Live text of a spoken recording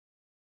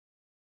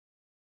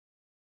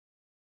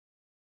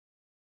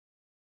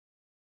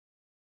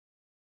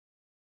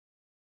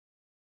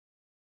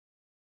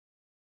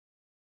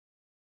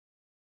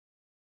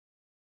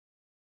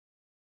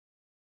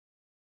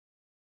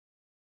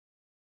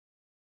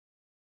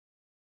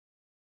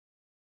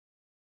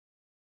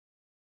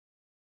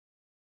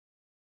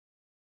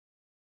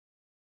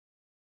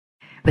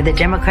With a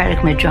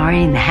Democratic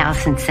majority in the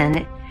House and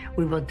Senate,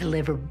 we will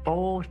deliver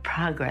bold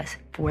progress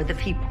for the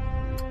people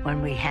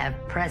when we have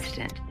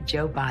President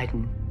Joe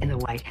Biden in the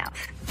White House.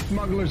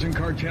 Smugglers and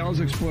cartels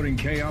exploiting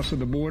chaos at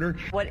the border.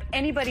 What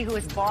anybody who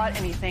has bought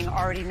anything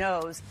already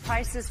knows,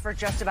 prices for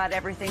just about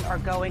everything are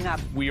going up.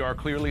 We are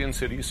clearly in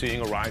cities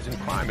seeing a rise in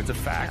crime. It's a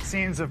fact.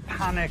 Scenes of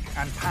panic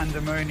and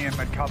pandemonium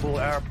at Kabul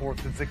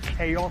airport. It's a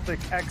chaotic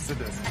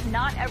exodus.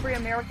 Not every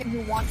American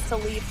who wants to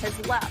leave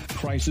has left.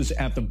 Crisis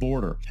at the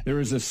border. There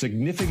is a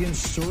significant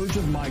surge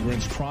of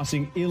migrants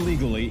crossing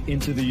illegally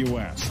into the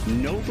U.S.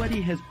 Nobody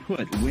has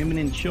put women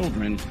and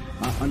children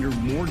under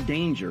more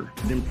danger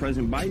than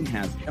President Biden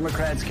has.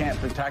 Democrats can't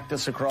protect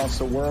us across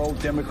the world.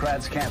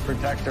 Democrats can't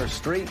protect our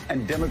street,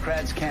 and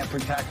Democrats can't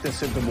protect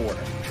us at the border.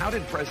 How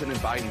did President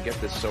Biden get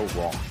this so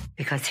wrong?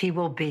 Because he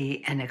will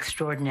be an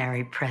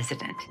extraordinary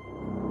president.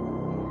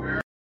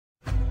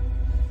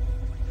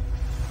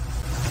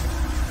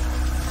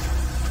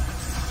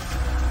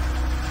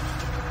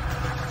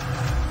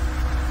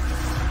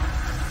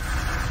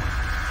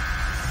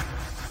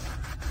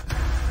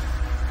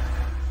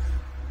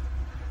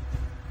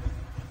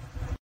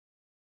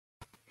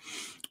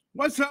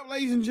 What's up,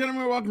 ladies and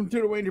gentlemen? Welcome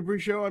to the Wayne Dupree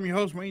Show. I'm your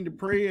host, Wayne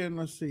Dupree, and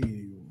let's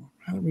see.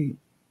 How do we?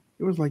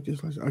 It was like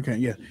this. Okay,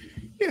 yeah,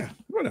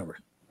 whatever.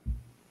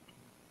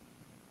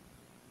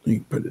 Let me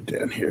put it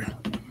down here.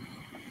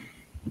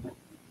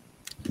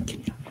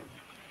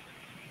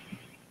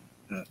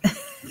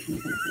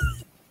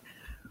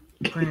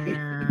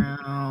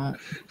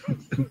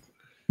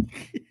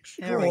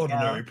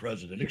 Extraordinary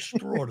president.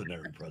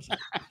 Extraordinary president.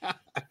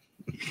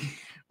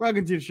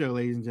 Welcome to the show,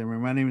 ladies and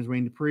gentlemen. My name is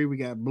Wayne Dupree. We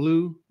got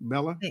Blue,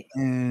 Bella,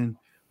 and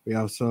we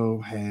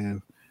also have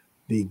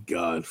the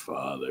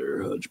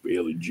Godfather, Hutch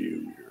Bailey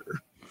Jr.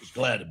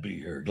 Glad to be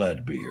here. Glad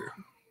to be here.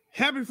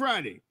 Happy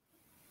Friday.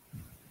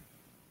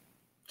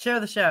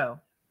 Share the show,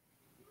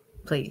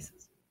 please.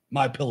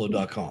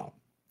 MyPillow.com.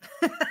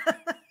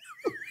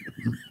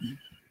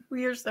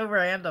 We are so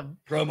random.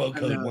 Promo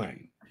code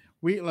Wayne.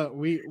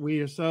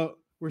 We're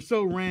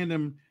so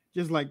random.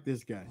 Just like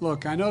this guy.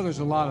 Look, I know there's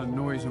a lot of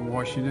noise in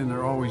Washington.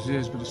 There always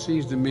is, but it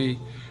seems to me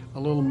a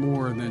little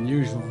more than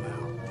usual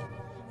now.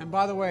 And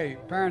by the way,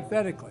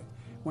 parenthetically,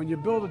 when you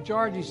build a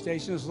charging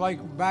station, it's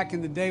like back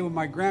in the day when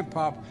my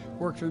grandpa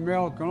worked for the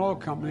American Oil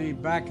Company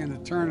back in the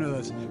turn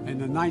of in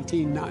the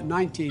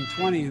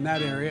 1920 in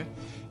that area.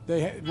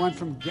 They went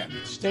from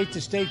state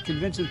to state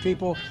convincing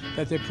people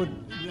that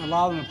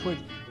allow them to put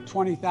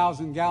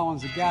 20,000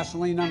 gallons of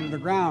gasoline under the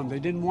ground. They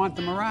didn't want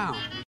them around.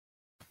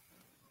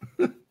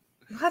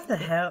 What the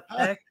hell?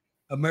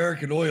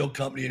 American Oil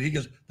Company, and he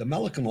goes, the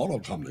American Oil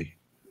Company.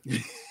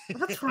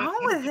 What's wrong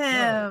with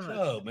him?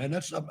 Oh, man,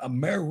 that's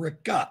American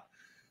Oil Company.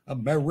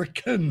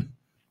 American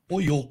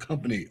Oil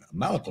Company.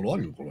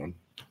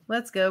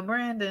 Let's go,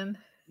 Brandon.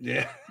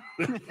 Yeah.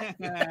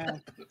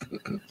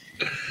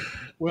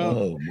 Well,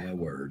 oh my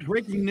word!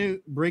 Breaking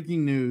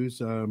news.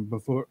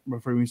 Before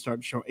we start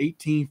the show,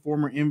 18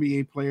 former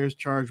NBA players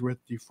charged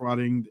with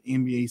defrauding the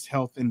NBA's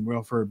health and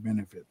welfare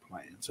benefit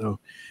plan. So.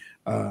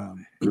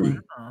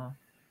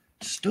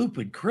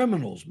 Stupid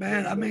criminals,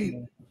 man. I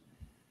mean,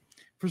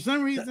 for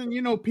some reason,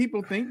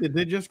 people think that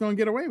they're just going to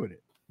get away with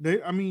it. They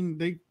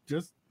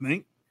just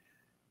think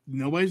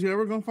nobody's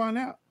ever going to find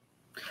out.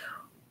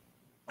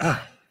 Why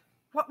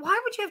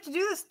would you have to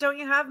do this? Don't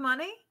you have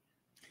money?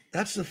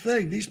 That's the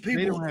thing. These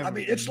people,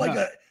 it's like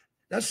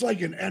that's like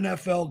an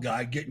NFL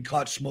guy getting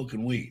caught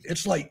smoking weed.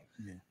 It's like,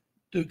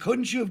 dude,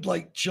 couldn't you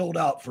have chilled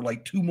out for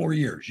 2 more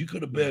years? You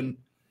could have been,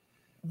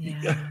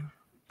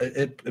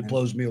 It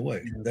blows me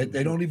away.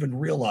 They don't even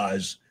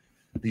realize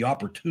the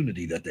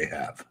opportunity that they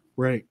have.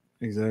 Right,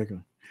 exactly.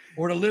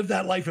 Or to live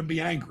that life and be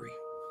angry.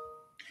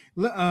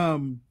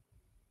 And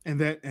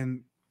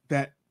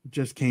that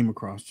just came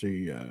across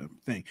the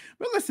thing.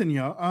 But listen,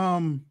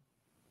 y'all.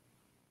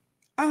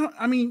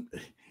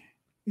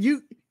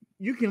 You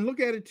can look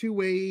at it two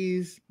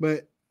ways,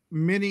 but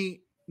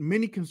many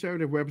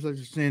conservative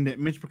websites are saying that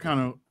Mitch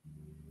McConnell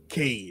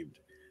caved.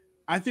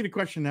 I see the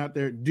question out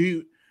there: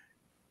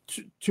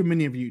 to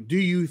many of you, do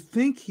you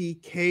think he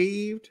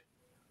caved?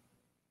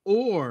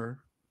 Or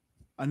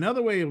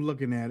another way of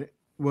looking at it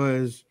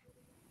was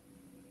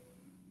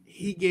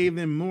he gave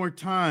them more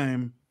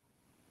time.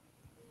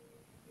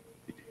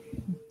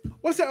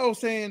 What's that old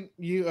saying?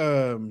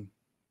 You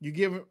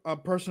give a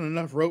person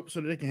enough rope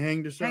so that they can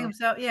hang themselves. Hang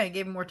himself, yeah. He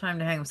gave him more time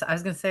to hang himself. I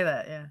was going to say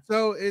that, yeah.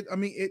 So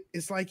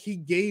it's like he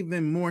gave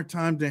them more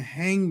time to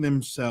hang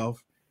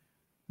themselves,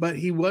 but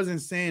he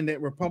wasn't saying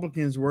that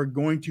Republicans were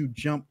going to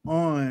jump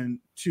on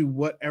to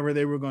whatever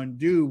they were going to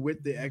do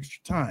with the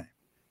extra time.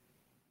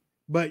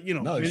 But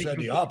no, he said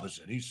the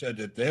opposite. He said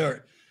that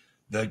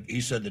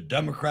the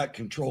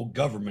Democrat-controlled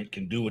government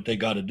can do what they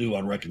got to do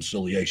on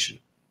reconciliation.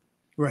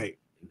 Right.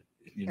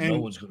 No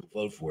one's going to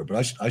vote for it,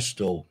 but I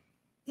still.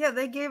 Yeah,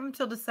 they gave him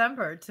till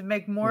December to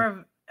make more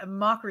of a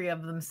mockery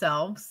of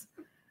themselves.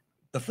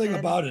 The thing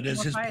about it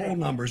is his poll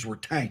numbers were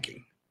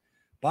tanking.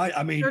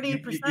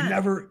 38%. You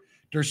never.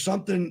 There's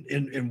something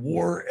in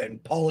war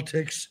and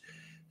politics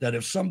that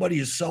if somebody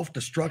is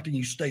self-destructing,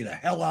 you stay the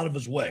hell out of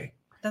his way.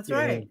 That's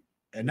right.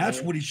 And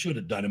that's what he should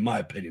have done, in my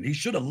opinion. He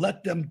should have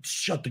let them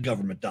shut the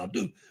government down.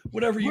 Do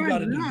whatever you got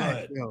to do. Go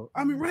ahead.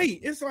 I mean, right.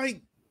 It's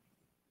like,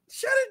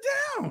 shut it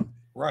down.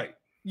 Right.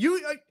 You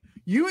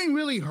ain't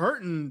really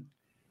hurting.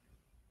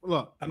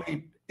 Look, I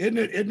mean, isn't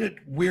it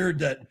weird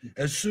that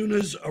as soon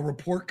as a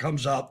report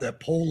comes out that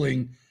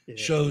polling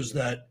shows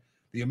that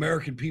the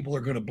American people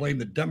are going to blame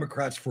the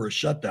Democrats for a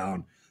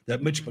shutdown,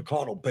 that Mitch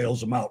McConnell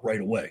bails them out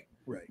right away?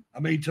 Right. I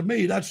mean, to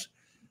me, that's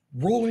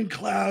ruling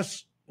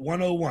class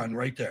 101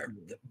 right there.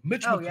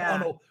 Mitch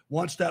McConnell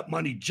wants that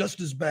money just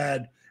as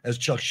bad as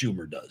Chuck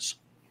Schumer does.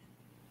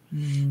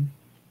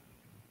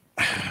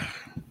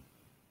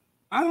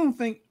 I don't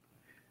think,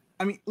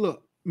 I mean,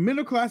 look,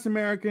 middle class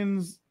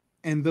Americans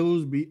and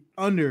those be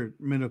under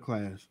middle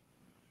class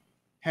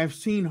have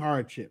seen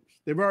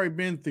hardships. They've already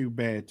been through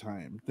bad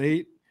times.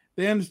 They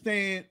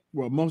understand,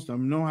 well, most of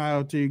them know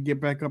how to get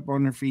back up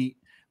on their feet.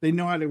 They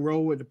know how to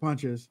roll with the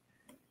punches.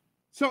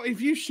 So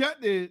if you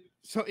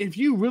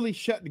really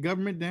shut the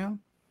government down,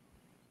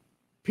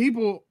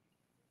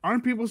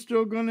 aren't people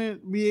still going to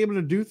be able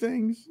to do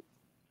things?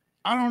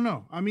 I don't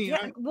know. I mean,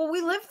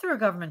 we lived through a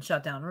government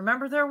shutdown.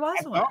 Remember, there was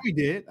one. I thought we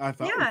did.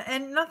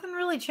 And nothing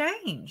really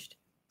changed.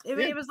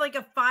 It was like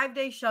a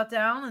 5-day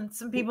shutdown, and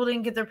some people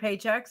didn't get their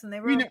paychecks, and they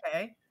were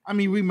okay. I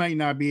mean, we might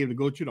not be able to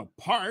go to the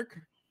park,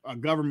 a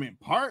government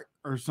park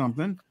or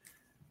something,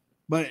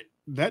 but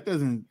that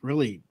doesn't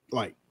really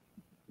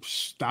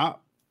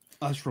stop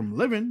us from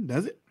living,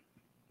 does it?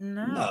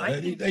 No,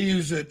 they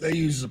use it. They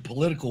use as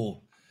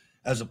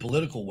a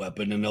political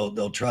weapon, and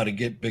they'll try to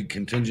get big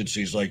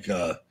contingencies like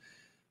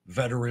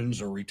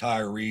veterans or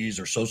retirees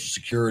or Social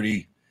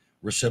Security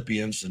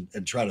recipients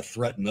and try to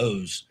threaten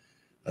those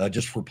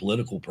just for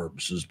political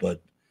purposes.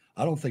 But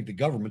I don't think the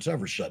government's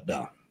ever shut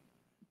down.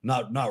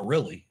 Not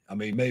really. I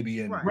mean,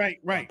 maybe in right.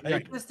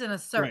 Just in a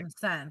certain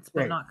sense,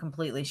 but not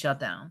completely shut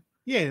down.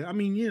 Yeah, I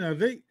mean,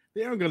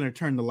 they are going to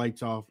turn the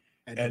lights off.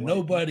 And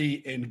nobody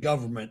in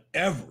government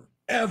ever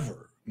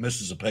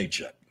misses a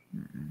paycheck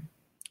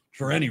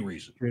for any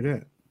reason. True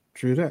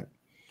that.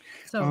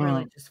 So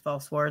really just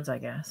false words, I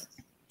guess,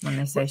 when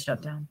they say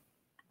shut down.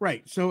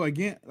 Right. So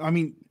again, I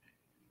mean,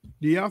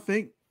 do y'all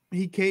think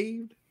he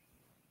caved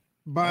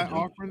by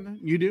offering that?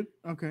 You do?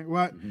 Okay.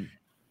 Well,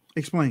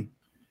 explain.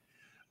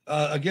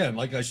 Again,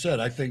 like I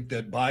said, I think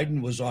that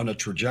Biden was on a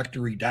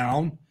trajectory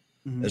down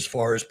as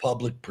far as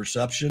public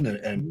perception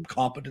and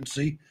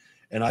competency.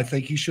 And I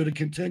think he should have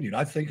continued.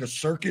 I think a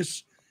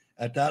circus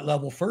at that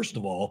level, first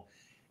of all,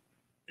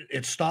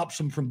 it stops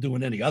them from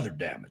doing any other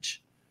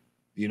damage.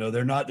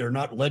 They're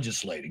not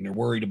legislating. They're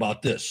worried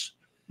about this.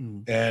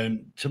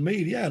 And to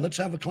me, let's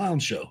have a clown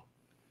show.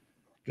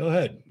 Go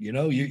ahead.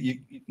 You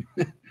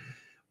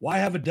why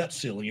have a debt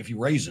ceiling if you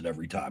raise it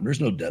every time? There's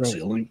no debt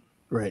ceiling.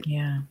 Right.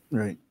 Yeah.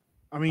 Right.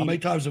 I mean, how many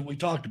times have we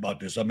talked about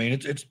this? I mean,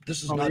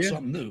 this is not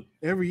something new.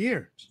 Every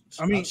year.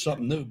 It's not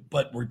something new,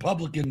 but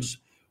Republicans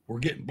were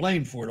getting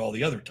blamed for it all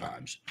the other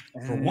times.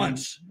 For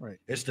once,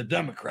 it's the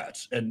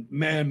Democrats. And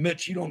man,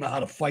 Mitch, you don't know how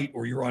to fight,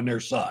 or you're on their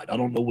side. I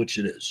don't know which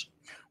it is.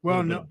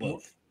 Well, no,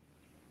 both.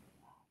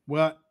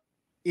 Well,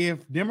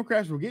 if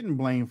Democrats were getting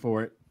blamed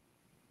for it,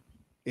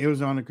 it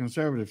was on the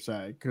conservative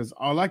side, because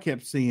all I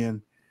kept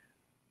seeing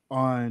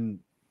on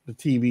the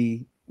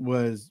TV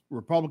was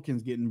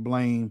Republicans getting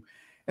blamed.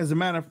 As a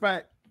matter of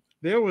fact,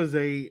 there was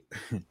you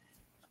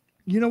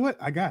know what?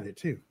 I got it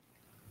too.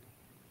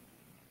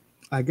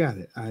 I got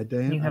it.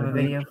 You have a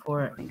video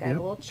for it. I have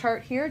a little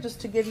chart here just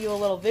to give you a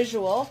little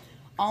visual.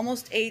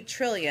 Almost $8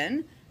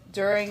 trillion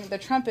during the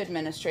Trump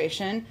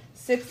administration,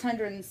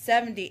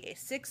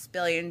 $676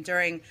 billion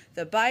during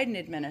the Biden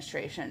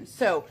administration.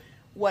 So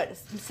what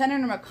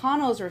Senator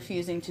McConnell is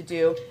refusing to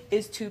do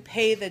is to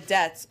pay the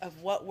debts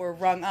of what were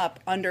rung up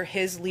under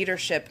his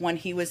leadership when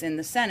he was in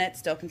the Senate,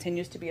 still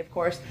continues to be, of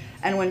course,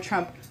 and when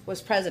Trump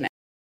was president.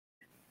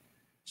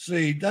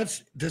 See,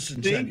 that's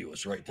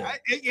disingenuous right there.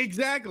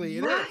 Exactly.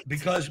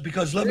 Because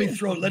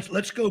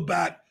let's go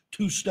back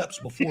 2 steps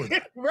before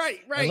that.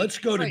 Right. And let's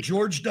go to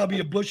George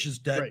W. Bush's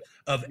debt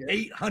of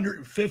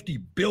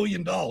 $850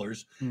 billion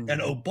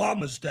and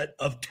Obama's debt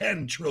of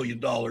 $10 trillion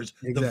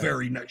the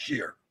very next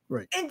year.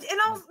 Right. And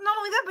not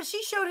only that, but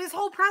she showed his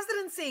whole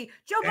presidency.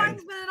 Joe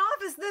Biden's been in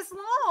office this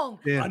long.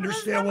 Yeah.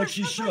 Understand what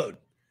she showed.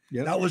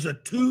 Yep. That was a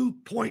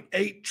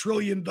 $2.8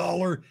 trillion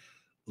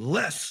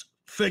less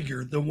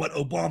figure than what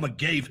Obama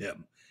gave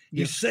him.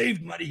 He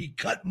saved money. He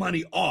cut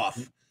money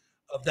off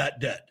of that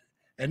debt.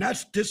 And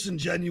that's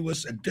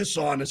disingenuous and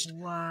dishonest.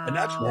 Wow. And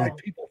that's why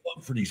people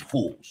vote for these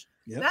fools.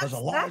 Because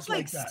of lies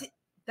like that.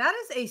 That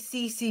is a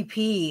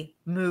CCP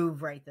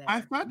move right there.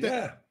 I thought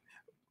that.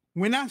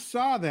 When I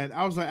saw that,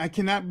 I was like, I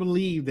cannot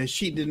believe that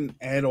she didn't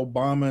add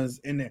Obama's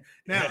in there.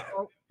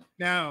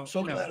 Now,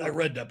 so glad I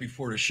read that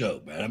before the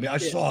show, man. I mean, I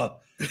saw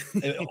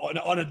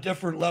on a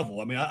different level.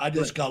 I mean, I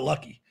just got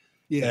lucky.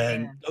 Yeah.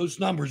 And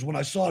those numbers, when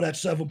I saw that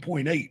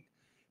 7.8,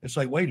 it's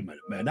like, wait a minute,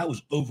 man, that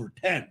was over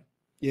 10.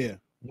 Yeah.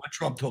 When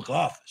Trump took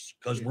office.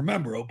 Because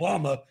remember,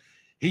 Obama,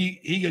 he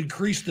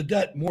increased the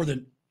debt more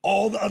than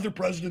all the other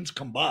presidents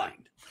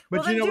combined.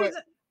 But you know what?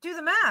 Do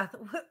the math.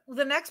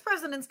 The next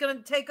president's going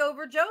to take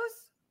over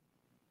Joe's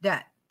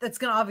debt. That's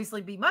going to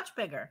obviously be much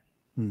bigger.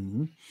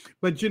 Mm-hmm.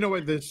 But you know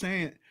what they're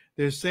saying?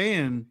 They're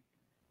saying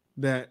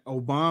that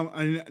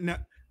Obama.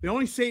 The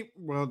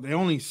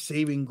only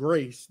saving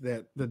grace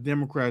that the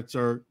Democrats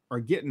are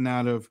getting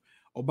out of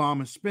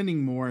Obama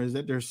spending more is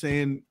that they're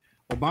saying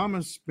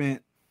Obama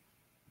spent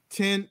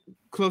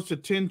close to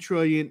 10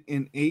 trillion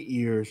in 8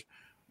 years,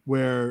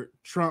 where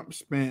Trump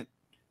spent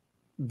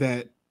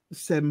that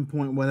 7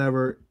 point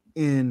whatever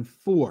in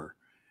 4.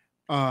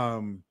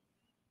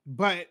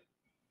 But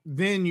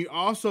then you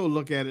also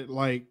look at it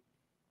like,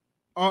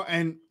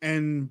 and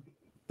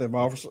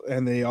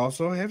they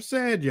also have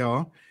said,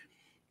 y'all,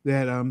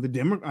 that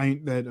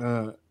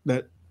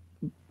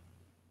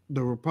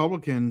the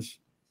Republicans,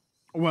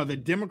 the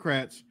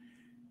Democrats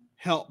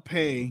helped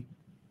pay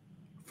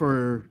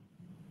for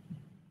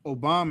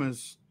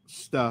Obama's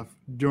stuff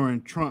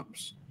during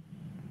Trump's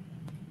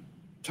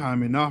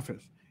time in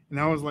office. And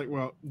I was like,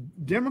 well,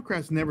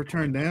 Democrats never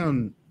turned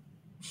down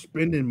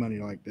spending money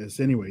like this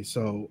anyway.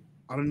 So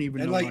I don't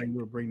even know why you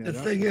were bringing that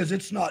up. The thing is,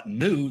 it's not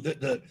new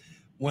that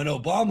when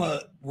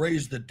Obama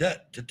raised the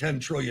debt to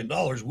 $10 trillion,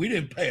 we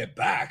didn't pay it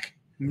back.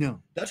 No.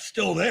 That's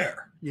still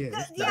there. Yeah.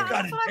 That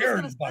got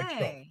inherited by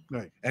Trump.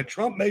 Right. And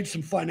Trump made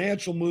some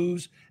financial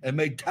moves and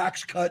made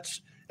tax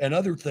cuts and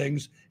other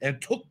things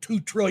and took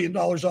 $2 trillion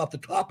off the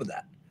top of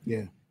that.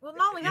 Yeah. Well,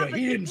 not only that,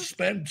 he didn't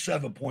spend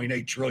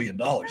 $7.8 trillion.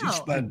 No. He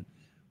spent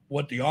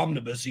what the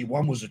omnibus,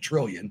 one was $1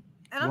 trillion.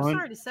 And I'm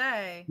sorry to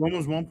say, one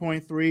was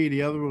 1.3,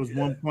 the other was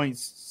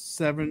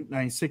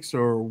 1.796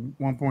 or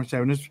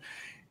 1.7.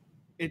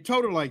 It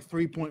totaled like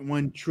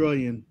 3.1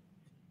 trillion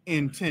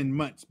in 10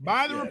 months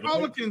by the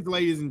Republicans,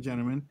 ladies and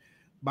gentlemen,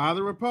 by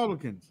the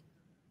Republicans.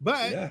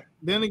 But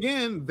then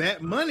again,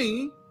 that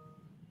money,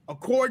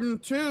 according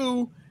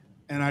to,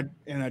 and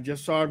I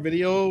just saw a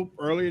video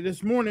earlier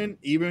this morning,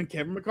 even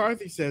Kevin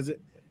McCarthy says it,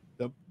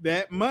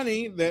 that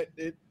money that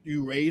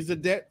you raise the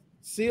debt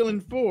ceiling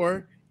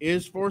for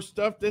is for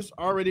stuff that's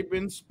already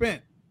been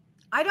spent.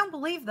 I don't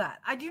believe that.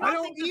 I do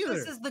not think that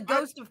this is the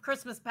ghost of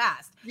Christmas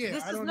past. Yeah,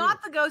 this is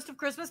not the ghost of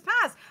Christmas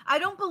past. I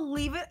don't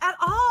believe it at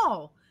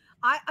all.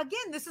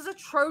 Again, this is a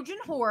Trojan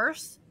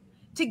horse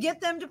to get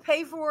them to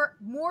pay for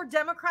more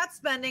Democrat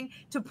spending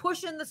to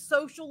push in the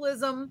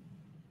socialism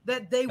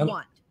that they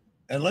want.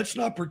 And let's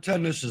not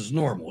pretend this is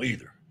normal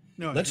either.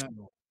 No, it's not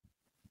normal.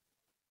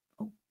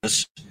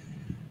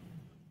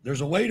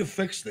 There's a way to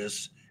fix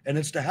this, and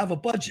it's to have a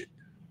budget.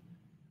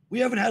 We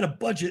haven't had a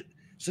budget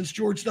since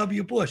George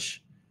W.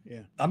 Bush.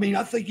 Yeah. I mean,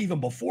 I think even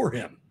before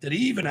him, did he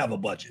even have a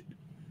budget?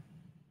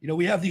 You know,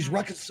 we have these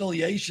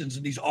reconciliations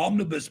and these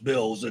omnibus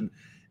bills and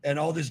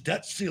all this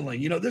debt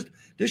ceiling. You know,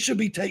 this should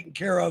be taken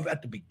care of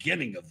at the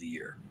beginning of the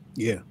year.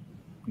 Yeah,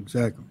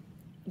 exactly.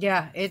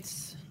 Yeah,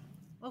 it's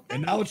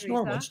and now it's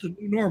normal. It's the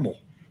new normal.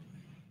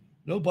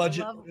 No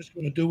budget. We're just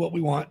going to do what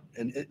we want.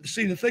 And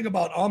see, the thing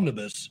about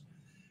omnibus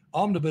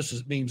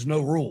means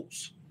no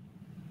rules.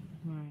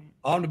 Right.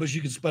 Omnibus,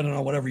 you can spend it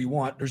on whatever you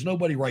want. There's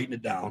nobody writing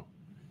it down.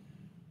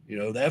 You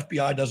know, the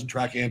FBI doesn't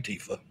track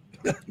Antifa.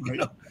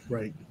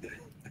 Right.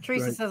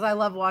 Teresa says, I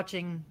love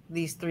watching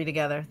these three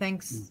together.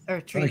 Thanks.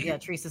 Or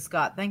Teresa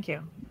Scott. Thank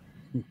you.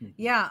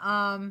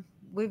 Yeah.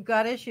 We've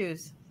got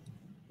issues.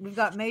 We've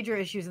got major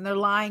issues, and they're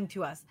lying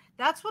to us.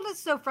 That's what is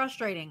so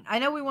frustrating. I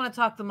know we want to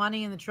talk the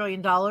money and the $1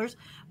 trillion,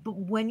 but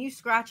when you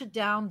scratch it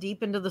down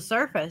deep into the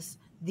surface,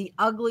 the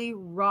ugly,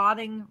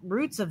 rotting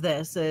roots of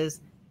this is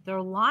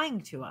they're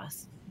lying to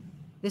us.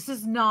 This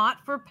is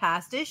not for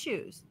past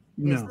issues.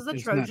 This is a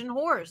Trojan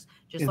horse,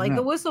 just like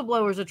the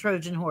whistleblower's a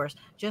Trojan horse,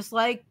 just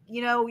like,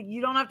 you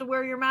don't have to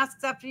wear your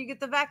masks after you get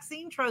the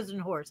vaccine, Trojan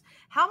horse.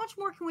 How much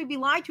more can we be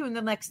lied to in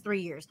the next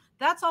 3 years?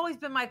 That's always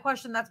been my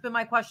question. That's been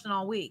my question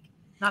all week.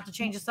 Not to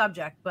change the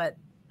subject, but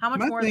how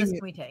much more of this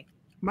can we take?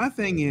 My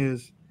thing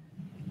is,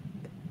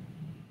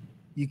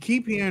 you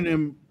keep hearing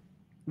them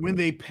when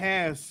they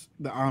pass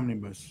the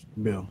omnibus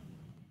bill,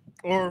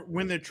 or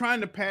when they're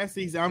trying to pass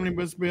these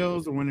omnibus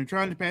bills, or when they're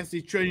trying to pass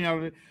these $1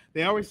 trillion,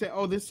 they always say,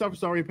 "Oh, this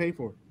stuff's already paid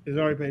for. It's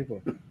already paid for."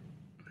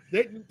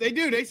 They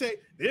do. They say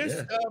this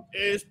stuff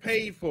is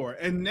paid for,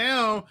 and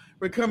now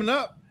we're coming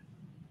up.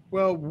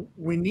 Well,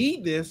 we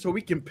need this so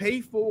we can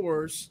pay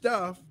for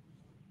stuff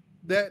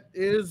that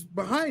is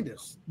behind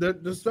us.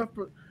 The stuff.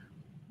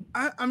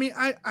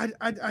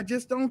 I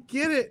just don't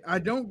get it. I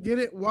don't get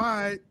it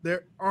why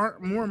there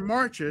aren't more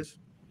marches.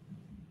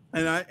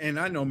 And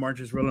I know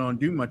marches really don't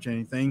do much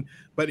anything,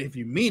 but if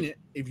you mean it,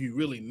 if you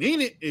really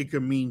mean it, it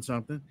could mean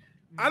something.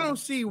 I don't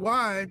see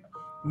why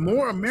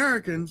more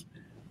Americans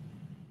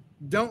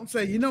don't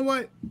say, you know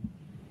what?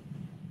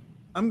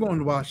 I'm going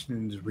to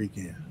Washington this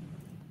weekend.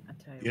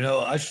 You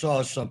know, I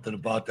saw something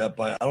about that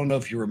I don't know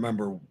if you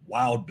remember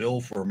Wild Bill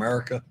for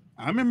America.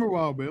 I remember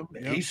Wild Bill.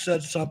 Yep. He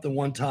said something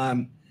one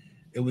time.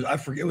 I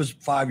forget, it was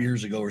 5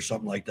 years ago or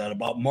something like that,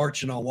 about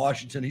marching on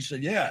Washington. He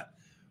said, yeah,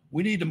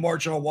 we need to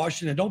march on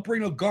Washington. Don't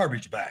bring no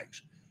garbage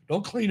bags.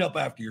 Don't clean up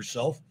after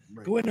yourself.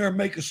 Right. Go in there and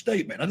make a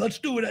statement. And let's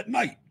do it at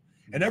night.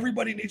 And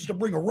everybody needs to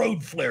bring a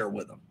road flare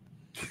with them.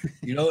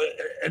 You know,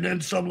 and then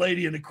some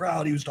lady in the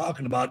crowd, he was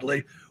talking about,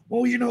 like,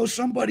 well, you know,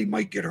 somebody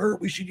might get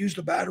hurt. We should use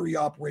the battery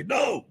operated.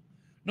 No,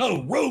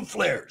 road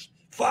flares,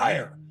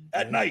 fire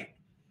at night,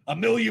 1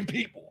 million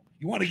people.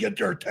 You want to get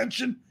their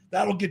attention?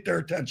 That'll get their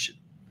attention.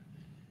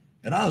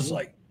 And I was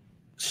like,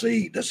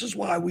 see, this is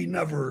why we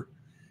never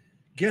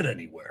get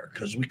anywhere,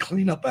 because we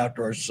clean up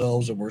after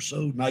ourselves and we're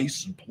so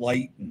nice and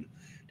polite. And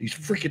these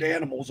freaking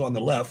animals on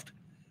the left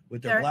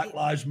with their Black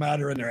Lives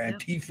Matter and their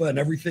Antifa and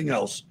everything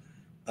else.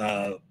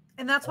 And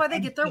that's why they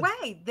get their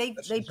way. They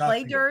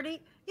play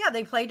dirty. Yeah,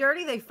 they play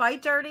dirty. They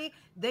fight dirty.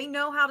 They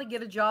know how to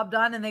get a job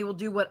done, and they will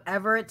do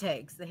whatever it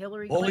takes. The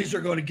Hillary bullies are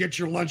going to get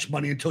your lunch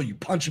money until you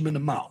punch them in the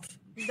mouth.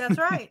 That's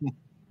right.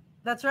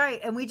 That's right.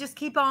 And we just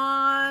keep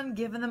on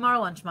giving them our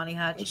lunch money,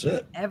 Hutch.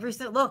 That's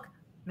it. Look,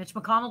 Mitch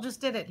McConnell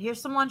just did it. Here's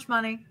some lunch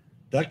money.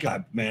 That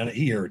guy, man,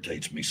 he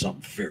irritates me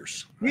something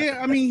fierce. Yeah,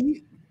 I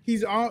mean,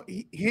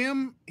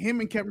 him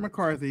and Kevin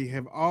McCarthy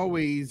have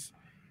always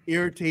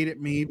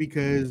irritated me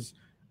because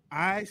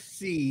I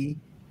see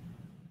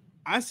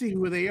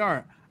who they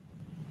are.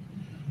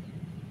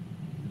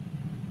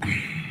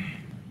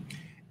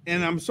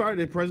 And I'm sorry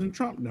that President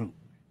Trump don't.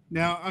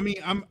 Now, I mean,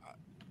 I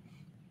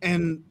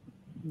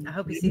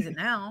hope he sees it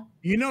now.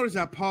 You notice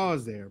I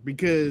paused there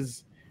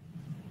because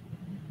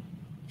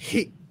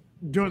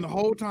during the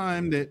whole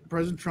time that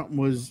President Trump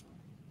was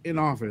in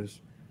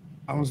office,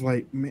 I was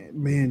like,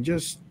 man,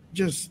 just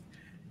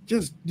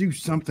do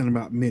something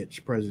about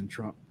Mitch, President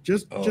Trump.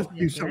 Just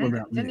do something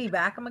about Mitch. Didn't he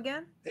back him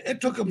again?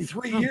 It took him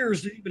 3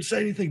 years to even say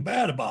anything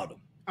bad about him.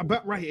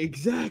 Right,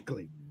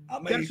 exactly. I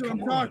mean, that's what I'm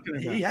talking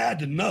about. He had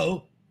to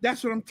know.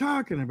 That's what I'm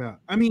talking about.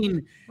 I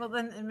mean, well,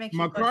 then it makes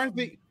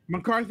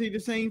McCarthy, the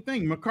same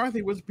thing.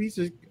 McCarthy was a piece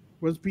of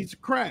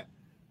crap.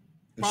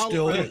 It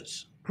still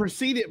is.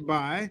 Preceded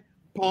by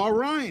Paul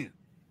Ryan,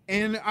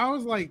 and I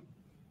was like,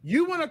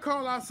 you want to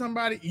call out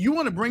somebody? You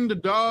want to bring the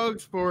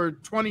dogs for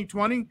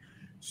 2020?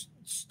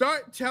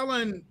 Start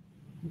telling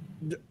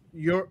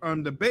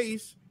the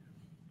base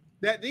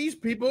that these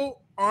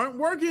people aren't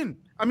working.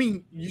 I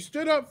mean, you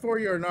stood up for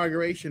your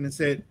inauguration and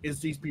said it's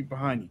these people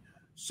behind you.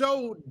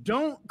 So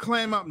don't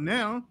clam up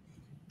now.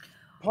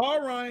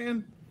 Paul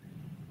Ryan,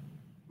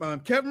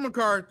 Kevin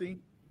McCarthy,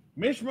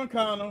 Mitch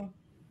McConnell,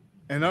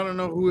 and I don't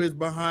know who is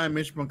behind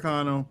Mitch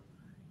McConnell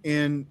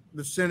in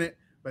the Senate,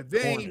 but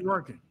they ain't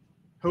working.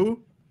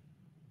 Who?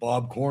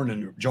 Bob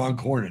Cornyn, John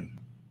Cornyn,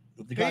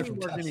 the guy from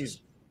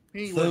Texas.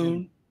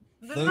 Thune.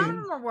 None of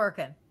them are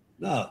working.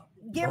 No.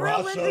 Get rid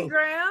of Lindsey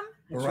Graham.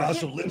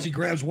 Lindsey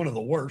Graham's one of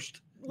the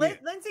worst.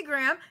 Lindsey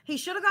Graham, he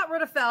should have got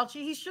rid of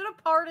Fauci. He should have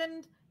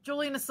pardoned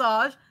Julian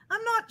Assange.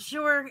 I'm not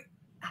sure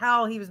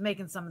how he was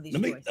making some of these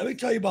choices. Let me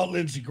tell you about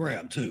Lindsey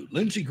Graham, too.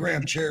 Lindsey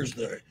Graham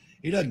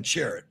he doesn't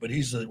chair it, but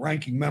he's the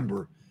ranking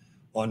member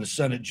on the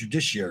Senate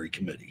Judiciary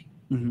Committee.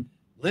 Mm-hmm.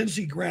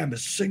 Lindsey Graham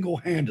is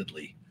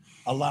single-handedly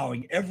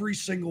allowing every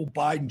single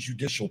Biden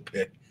judicial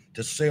pick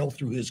to sail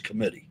through his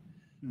committee.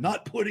 Mm-hmm.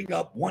 Not putting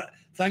up one.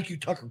 Thank you,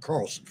 Tucker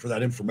Carlson, for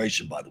that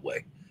information, by the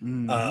way.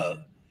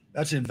 Mm-hmm.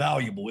 That's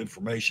invaluable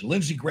information.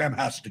 Lindsey Graham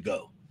has to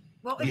go.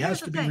 Well, he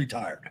has to be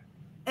retired.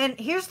 And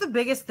here's the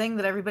biggest thing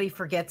that everybody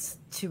forgets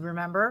to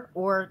remember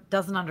or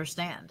doesn't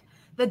understand.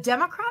 The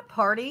Democrat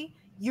Party,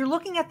 you're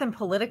looking at them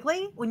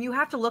politically when you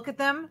have to look at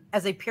them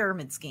as a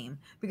pyramid scheme,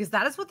 because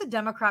that is what the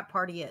Democrat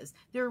Party is.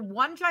 They're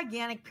one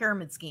gigantic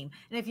pyramid scheme.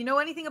 And if you know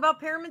anything about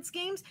pyramid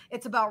schemes,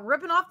 it's about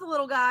ripping off the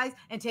little guys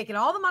and taking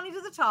all the money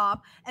to the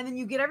top. And then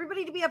you get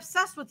everybody to be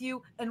obsessed with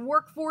you and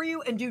work for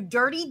you and do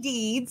dirty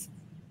deeds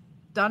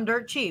done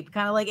dirt cheap,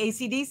 kind of like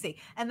AC/DC.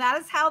 And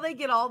that is how they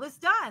get all this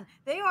done.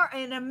 They are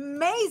an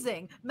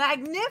amazing,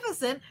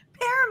 magnificent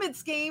pyramid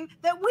scheme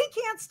that we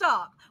can't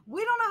stop.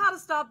 We don't know how to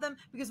stop them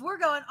because we're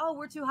going, oh,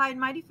 we're too high and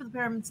mighty for the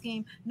pyramid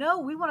scheme. No,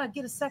 we want to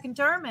get a second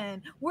term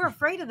in. We're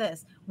afraid of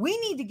this. We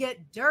need to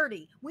get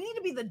dirty. We need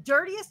to be the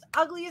dirtiest,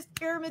 ugliest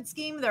pyramid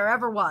scheme there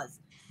ever was.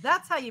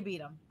 That's how you beat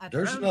them.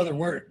 There's another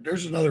word.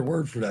 There's another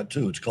word for that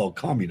too. It's called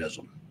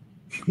communism.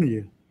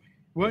 Yeah.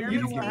 When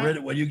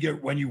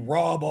you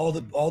rob all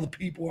the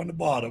people on the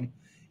bottom,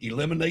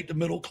 eliminate the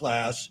middle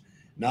class.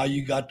 Now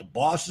you got the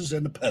bosses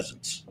and the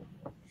peasants.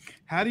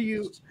 How do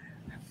you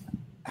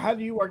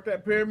work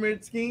that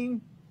pyramid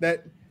scheme?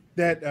 That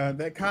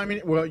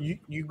communist. Well,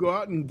 you go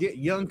out and get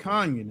young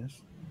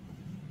communists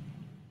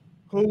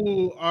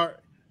who are.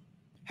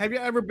 Have you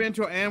ever been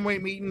to an Amway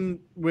meeting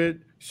with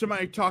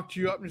somebody talk to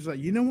you up and it's like,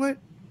 you know what?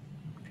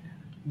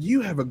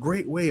 You have a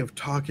great way of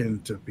talking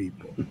to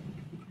people.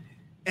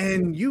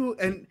 And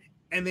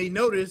they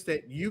notice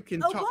that you can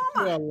talk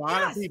to a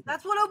lot of people.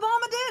 That's what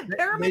Obama did.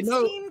 Pyramid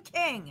scheme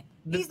king.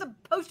 He's the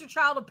poster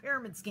child of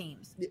pyramid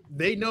schemes.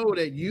 They know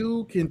that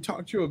you can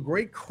talk to a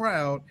great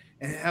crowd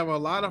and have a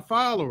lot of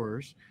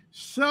followers.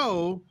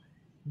 So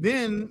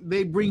then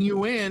they bring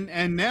you in,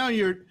 and now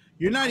you're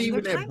not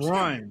even at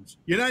bronze.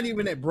 You're not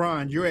even at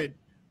bronze. You're at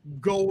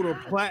gold or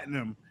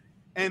platinum.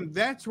 And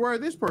that's where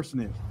this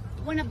person is.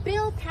 When a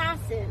bill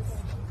passes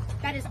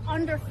that is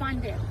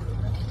underfunded,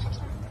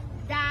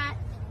 that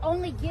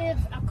only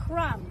gives a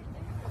crumb,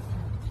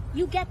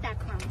 you get that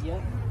crumb.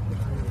 Yep.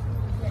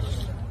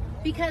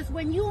 Because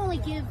when you only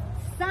give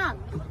some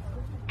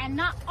and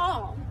not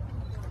all,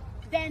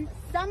 then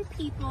some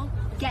people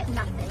get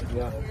nothing.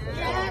 Yeah.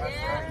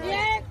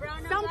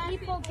 Some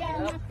people get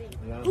nothing.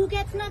 Who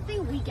gets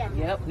nothing? We get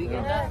nothing. Yep, we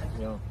get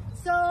nothing.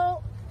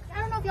 So, I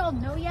don't know if y'all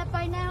know yet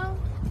by now,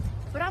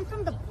 but I'm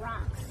from the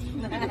Bronx.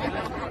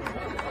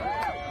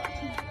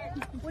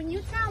 When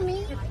you tell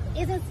me,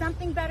 isn't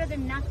something better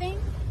than nothing?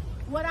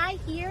 What I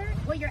hear,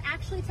 what you're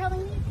actually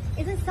telling me,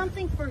 isn't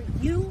something for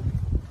you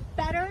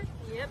better?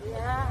 Yep.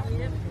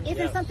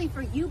 Isn't something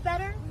for you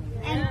better?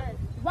 And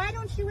why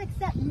don't you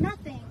accept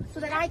nothing so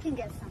that I can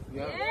get something?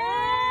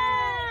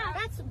 Yeah.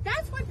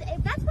 That's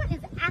what is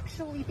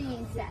actually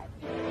being said.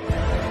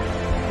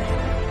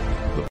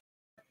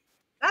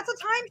 That's a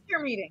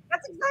timeshare meeting.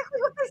 That's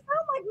exactly what they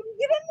sound like when you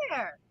get in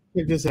there.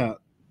 Check this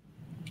out.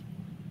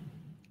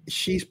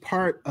 She's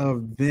part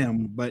of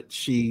them, but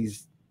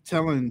she's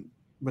talking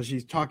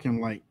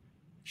like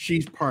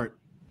she's part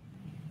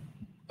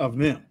of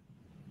them.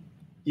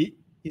 You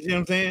see what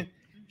I'm saying?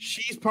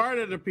 She's part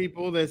of the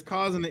people that's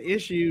causing the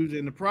issues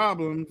and the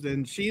problems,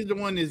 and she's the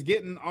one that's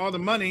getting all the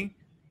money,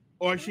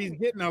 or she's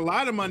getting a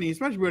lot of money,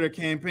 especially with her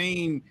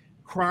campaign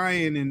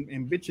crying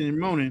and bitching and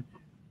moaning.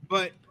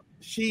 But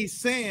she's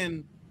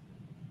saying,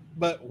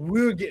 but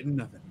we're getting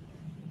nothing.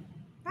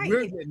 Right.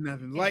 We're getting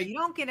nothing. Like, you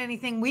don't get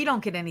anything, we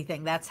don't get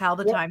anything. That's how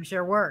the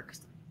timeshare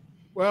works.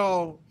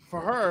 Well, for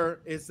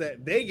her, it's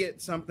that they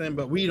get something,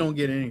 but we don't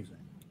get anything.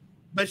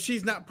 But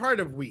she's not part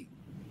of we.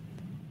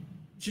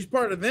 She's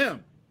part of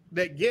them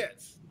that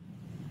gets.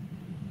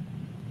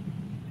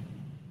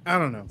 I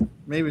don't know.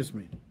 Maybe it's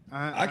me.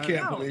 I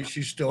can't believe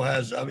she still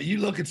has. I mean, you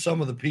look at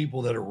some of the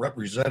people that are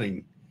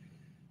representing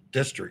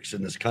districts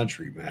in this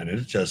country, man.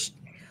 It's just,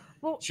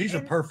 she's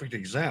a perfect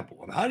example.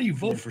 I mean, how do you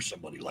vote for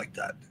somebody like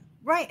that?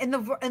 Right, and the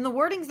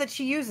wordings that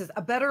she uses,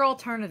 a better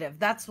alternative.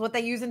 That's what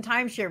they use in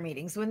timeshare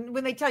meetings.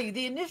 When they tell you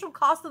the initial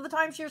cost of the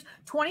timeshare is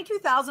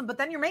 $22,000, but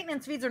then your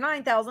maintenance fees are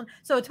 $9,000,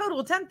 so a total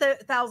of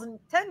 $10,000,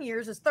 10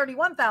 years is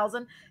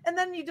 $31,000, and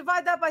then you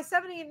divide that by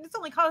 70, and it's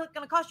only going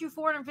to cost you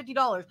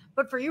 $450.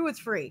 But for you, it's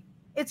free.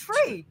 It's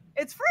free.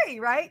 It's free,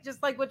 right?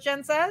 Just like what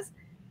Jen says.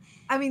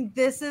 I mean,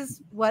 this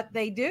is what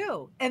they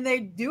do, and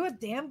they do a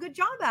damn good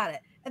job at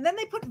it. And then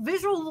they put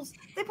visuals.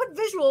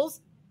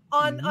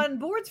 On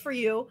boards for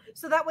you,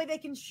 so that way they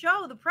can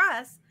show the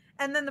press,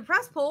 and then the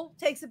press pool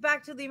takes it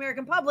back to the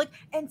American public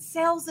and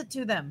sells it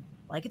to them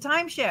like a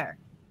timeshare.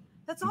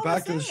 That's all.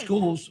 Back to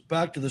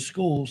the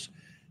schools.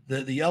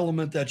 The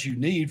element that you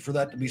need for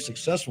that to be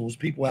successful is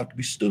people have to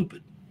be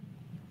stupid.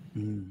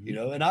 Mm-hmm. You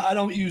know, and I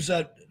don't use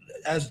that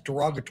as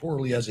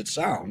derogatorily as it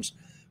sounds,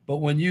 but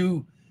when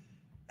you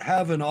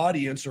have an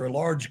audience or a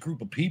large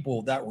group of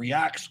people that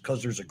reacts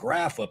because there's a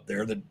graph up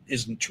there that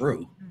isn't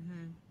true,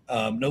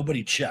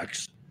 nobody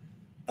checks.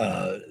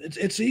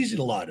 It's easy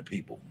to lie to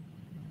people.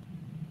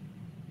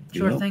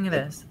 Sure thing it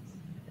is.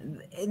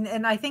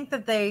 And I think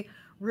that they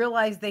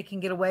realize they can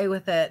get away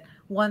with it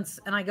once.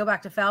 And I go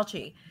back to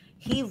Fauci.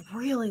 He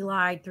really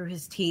lied through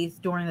his teeth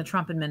during the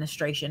Trump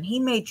administration. He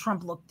made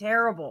Trump look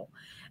terrible.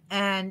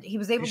 And he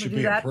was able to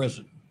do that. He should be in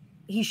prison.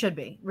 He should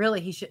be.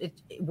 Really, he should.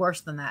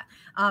 Worse than that.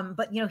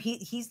 But, you know,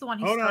 he's the one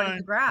who's starting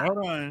to grab.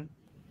 Hold on.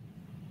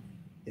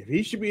 If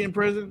he should be in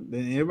prison,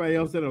 then everybody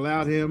else that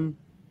allowed him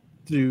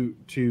to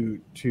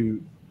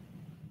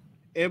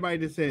everybody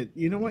just said,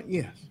 you know what?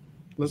 Yes,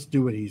 let's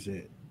do what he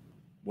said.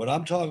 What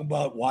I'm talking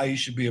about, why he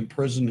should be in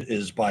prison,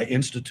 is by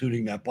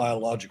instituting that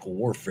biological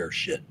warfare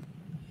shit.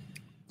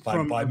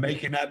 By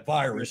making that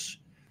virus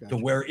to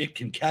where it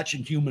can catch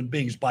in human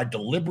beings, by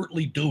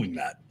deliberately doing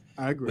that.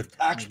 I agree. With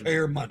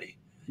taxpayer money.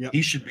 Yep.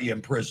 He should be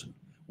in prison.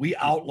 We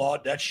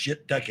outlawed that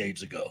shit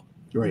decades ago.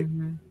 Right.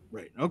 Mm-hmm.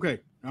 Right. Okay.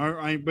 All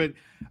right. But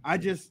I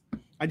just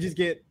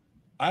get.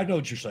 I know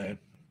what you're saying.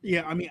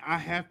 Yeah. I mean, I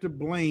have to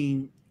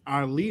blame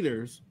our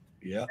leaders.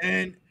 Yeah.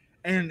 And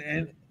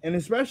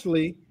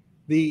especially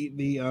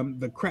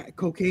the crack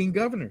cocaine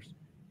governors,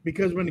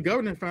 because when the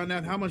governor found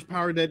out how much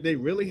power that they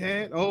really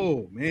had,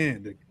 oh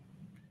man.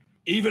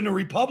 Even the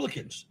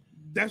Republicans.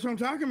 That's what I'm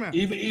talking about.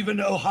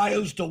 Even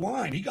Ohio's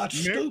DeWine, he got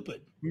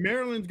stupid.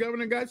 Maryland's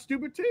governor got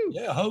stupid too.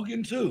 Yeah,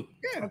 Hogan too.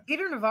 Yeah. Well,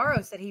 Peter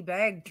Navarro said he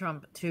begged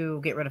Trump to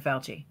get rid of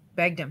Fauci.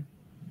 Begged him.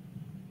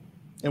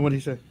 And what did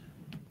he say?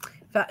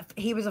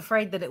 He was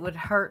afraid that it would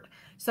hurt.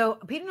 So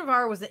Peter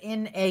Navarro was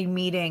in a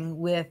meeting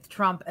with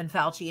Trump and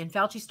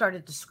Fauci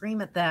started to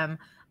scream at them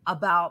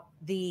about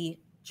the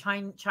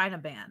China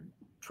ban,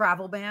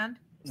 travel ban,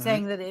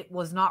 saying that it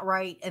was not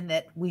right and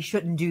that we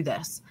shouldn't do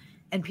this.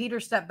 And Peter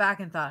stepped back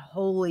and thought,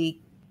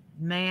 holy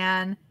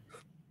man,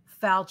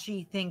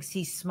 Fauci thinks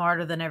he's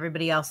smarter than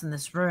everybody else in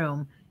this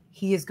room.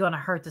 He is going to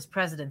hurt this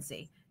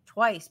presidency.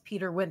 Twice,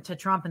 Peter went to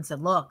Trump and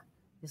said, look,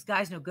 this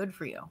guy's no good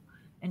for you.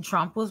 And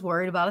Trump was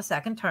worried about a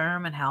second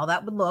term and how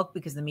that would look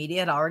because the media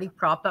had already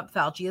propped up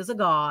Fauci as a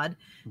god.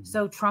 Mm-hmm.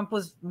 So Trump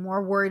was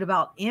more worried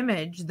about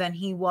image than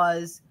he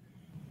was.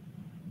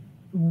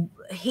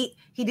 He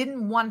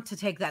didn't want to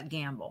take that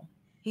gamble.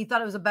 He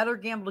thought it was a better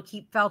gamble to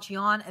keep Fauci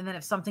on. And then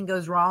if something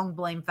goes wrong,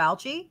 blame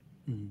Fauci.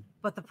 Mm-hmm.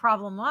 But the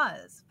problem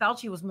was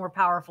Fauci was more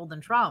powerful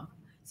than Trump.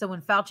 So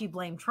when Fauci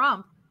blamed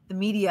Trump, the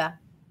media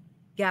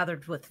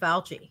gathered with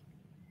Fauci.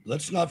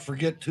 Let's not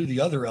forget to the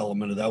other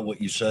element of that,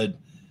 what you said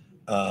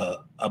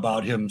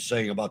about him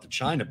saying about the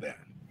China ban.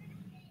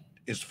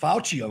 Is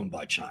Fauci owned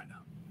by China?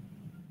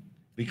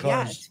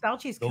 Because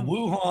Fauci's the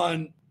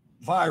Wuhan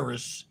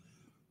virus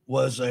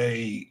was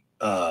a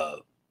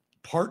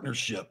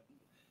partnership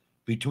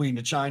between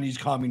the Chinese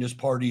Communist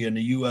Party and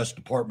the U.S.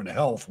 Department of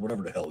Health,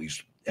 whatever the hell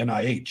he's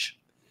NIH.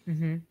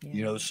 You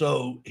know,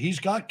 so he's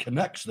got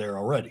connects there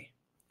already.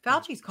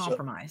 Fauci's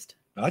compromised.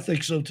 I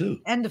think so too.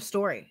 End of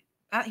story.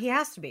 He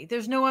has to be.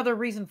 There's no other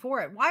reason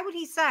for it. Why would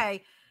he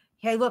say,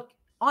 hey, look,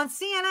 on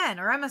CNN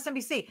or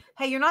MSNBC,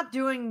 hey, you're not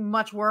doing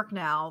much work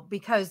now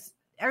because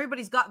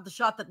everybody's got the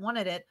shot that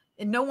wanted it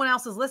and no one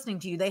else is listening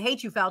to you. They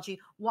hate you, Fauci.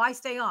 Why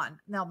stay on?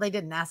 Now, they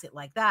didn't ask it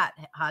like that,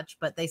 Hutch,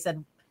 but they said,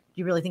 do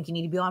you really think you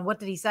need to be on? What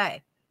did he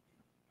say?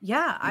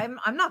 Yeah,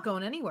 I'm not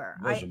going anywhere.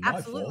 I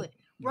absolutely.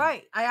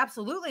 Right. I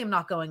absolutely am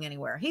not going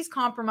anywhere. He's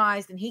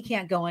compromised and he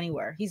can't go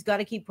anywhere. He's got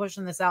to keep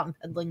pushing this out and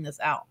peddling this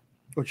out.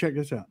 Well, check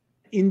this out.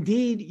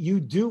 Indeed,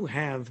 you do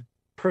have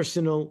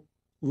personal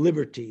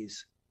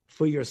liberties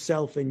for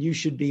yourself, and you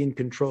should be in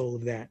control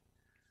of that.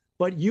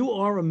 But you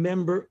are a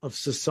member of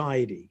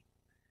society.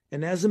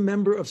 And as a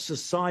member of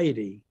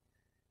society,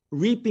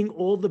 reaping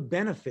all the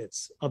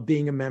benefits of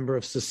being a member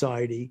of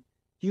society,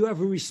 you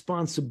have a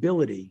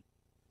responsibility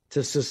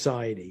to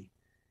society.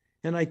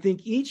 And I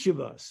think each of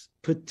us,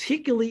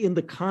 particularly in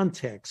the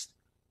context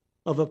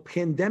of a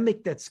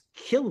pandemic that's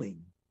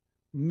killing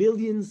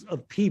millions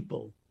of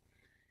people,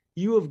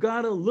 you have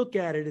got to look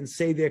at it and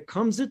say there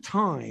comes a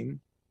time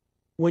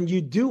when you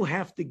do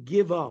have to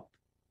give up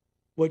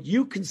what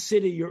you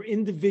consider your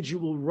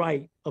individual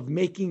right of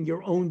making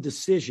your own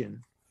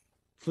decision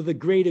for the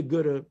greater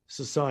good of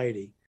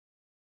society.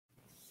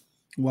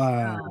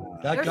 Wow.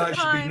 That guy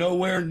should be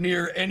nowhere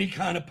near any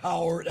kind of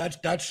power.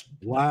 That's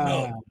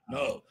wow.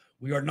 No.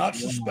 We are not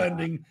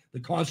suspending the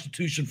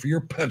Constitution for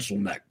your pencil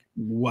neck.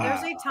 Wow.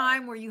 There's a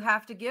time where you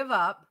have to give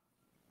up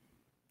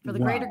for the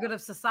greater good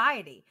of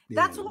society.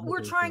 That's what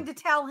we're trying to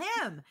tell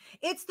him.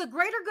 It's the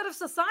greater good of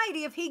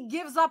society if he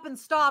gives up and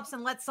stops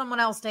and lets someone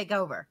else take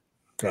over.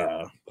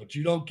 But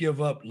you don't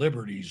give up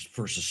liberties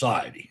for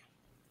society.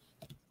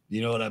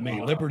 You know what I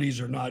mean? Liberties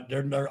are not,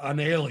 they're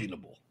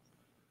unalienable.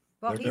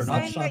 Well, he's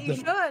saying that you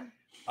should.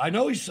 I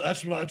know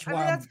that's why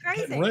I'm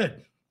getting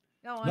red.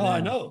 No, I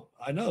know.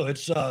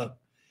 It's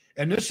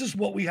and this is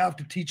what we have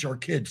to teach our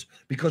kids,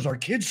 because our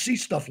kids see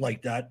stuff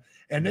like that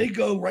and they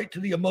go right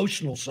to the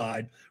emotional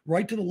side,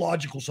 right to the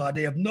logical side.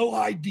 They have no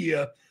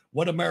idea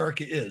what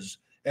America is.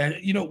 And,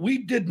 you know, we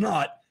did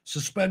not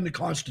suspend the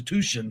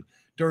Constitution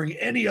during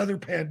any other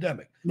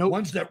pandemic.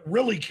 Ones that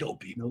really kill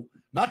people.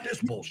 Not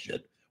this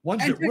bullshit.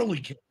 Ones that really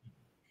kill people.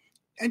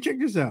 And check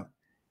this out.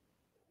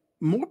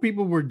 More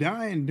people were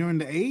dying during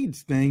the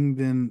AIDS thing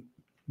than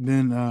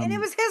and it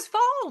was his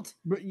fault.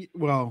 But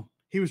well,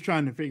 he was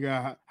trying to figure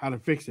out how to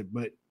fix it.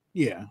 But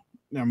yeah,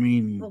 I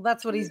mean, well,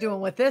 that's what he's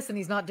doing with this, and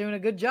he's not doing a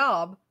good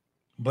job.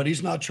 But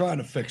he's not trying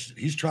to fix it.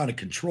 He's trying to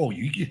control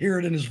you. You can hear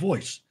it in his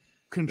voice.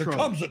 There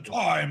comes a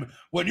time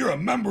when you're a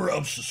member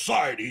of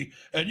society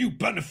and you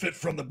benefit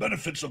from the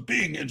benefits of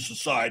being in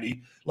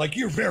society. Like,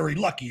 you're very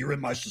lucky you're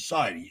in my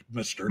society,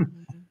 mister.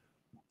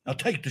 Now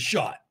take the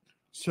shot.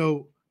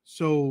 So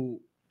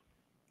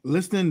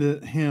listening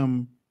to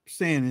him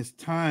saying it's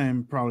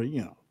time, probably,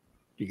 you know,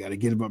 you got to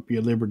give up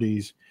your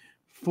liberties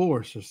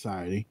for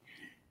society.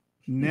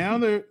 Now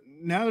they're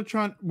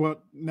trying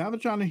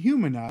to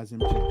humanize him.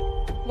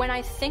 When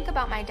I think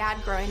about my dad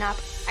growing up,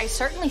 I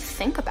certainly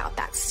think about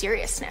that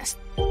seriousness.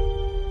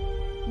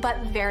 But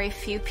very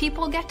few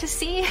people get to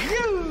see.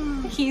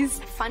 He's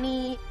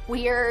funny,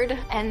 weird,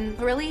 and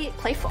really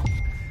playful.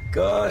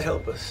 God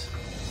help us.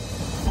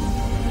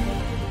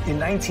 In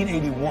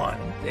 1981,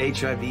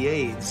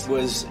 HIV/AIDS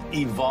was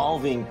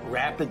evolving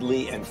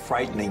rapidly and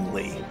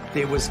frighteningly.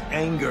 There was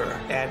anger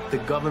at the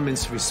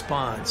government's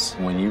response.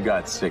 When you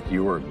got sick,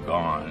 you were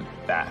gone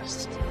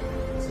fast.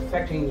 It's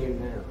affecting you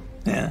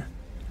now. Yeah.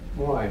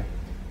 Why?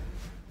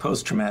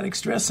 Post-traumatic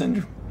stress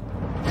syndrome.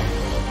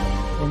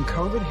 When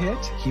COVID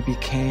hit, he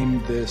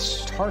became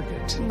this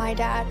target. My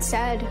dad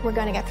said, we're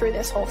going to get through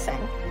this whole thing,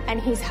 and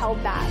he's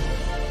held that.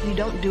 You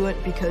don't do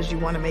it because you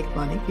want to make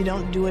money. You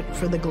don't do it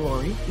for the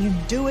glory. You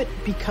do it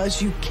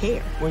because you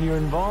care. When you're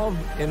involved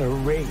in a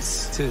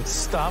race to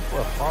stop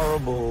a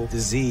horrible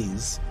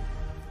disease,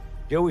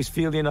 you always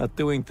feel you're not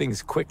doing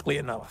things quickly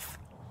enough.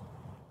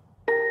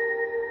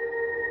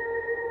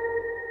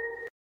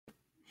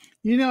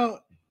 You know,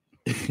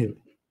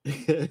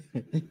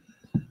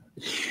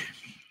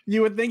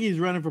 you would think he's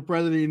running for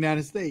president of the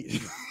United States.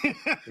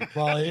 It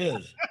probably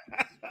is.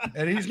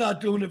 And he's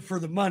not doing it for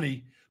the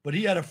money, but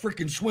he had a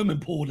freaking swimming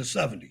pool in the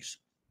 70s.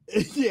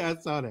 Yeah,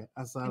 I saw that.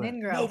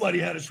 Nobody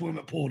had a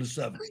swimming pool in the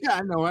 70s. Yeah,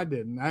 I know I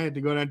didn't. I had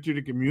to go down to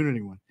the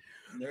community one.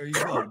 There you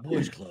go,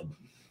 boys club.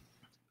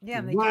 Yeah,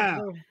 and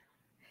wow.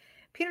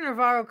 Peter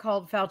Navarro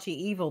called Fauci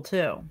evil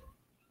too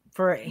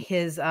for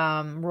his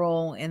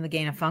role in the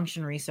gain of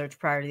function research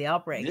prior to the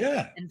outbreak.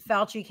 Yeah. And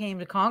Fauci came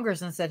to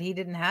Congress and said he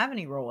didn't have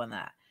any role in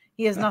that.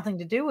 He has nothing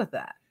to do with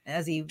that.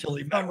 As he Till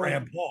he met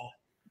Rand Paul.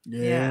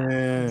 Yeah,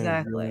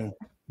 exactly.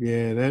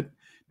 Yeah, that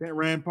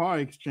Rand Paul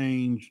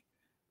exchange.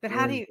 But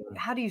how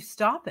do you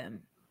stop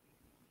him?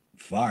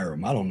 Fire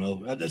him. I don't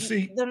know.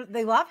 See,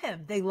 they love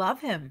him. They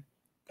love him.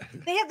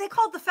 They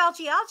call it the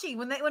Fauci ouchie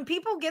when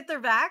people get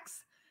their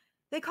vax.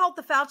 They call it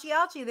the Fauci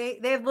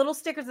ouchie. They have little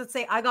stickers that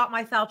say, "I got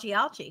my Fauci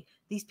ouchie."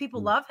 These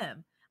people love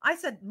him. I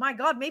said, "My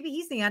God, maybe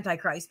he's the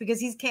Antichrist because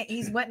he's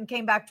went and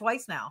came back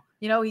twice now.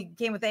 You know, he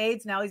came with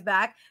AIDS, now he's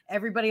back.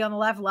 Everybody on the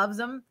left loves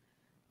him."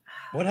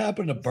 What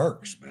happened to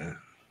Birx, man?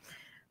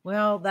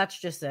 Well,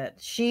 that's just it.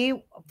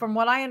 She, from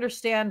what I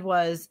understand,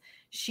 was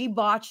she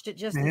botched it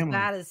just as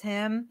bad as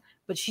him,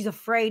 but she's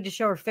afraid to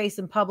show her face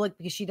in public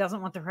because she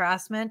doesn't want the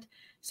harassment.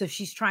 So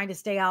she's trying to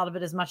stay out of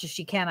it as much as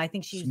she can. I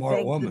think she's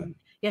smart woman.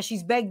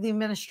 She's begged the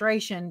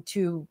administration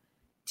to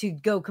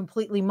go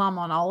completely mum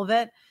on all of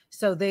it.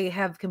 So they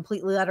have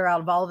completely let her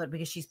out of all of it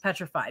because she's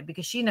petrified,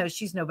 because she knows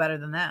she's no better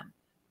than them.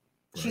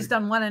 Right. She's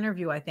done one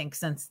interview, I think,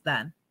 since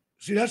then.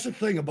 See, that's the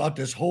thing about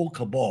this whole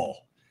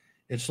cabal.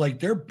 It's like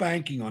they're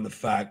banking on the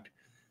fact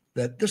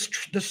that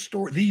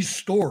these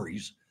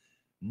stories,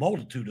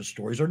 multitude of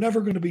stories, are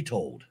never going to be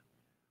told.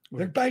 Right.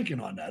 They're banking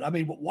on that. I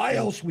mean, why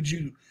else would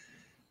you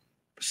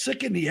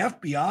sicken the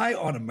FBI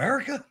on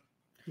America?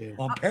 Yeah.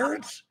 On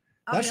parents?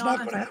 That's not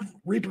going to have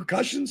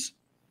repercussions?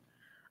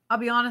 I'll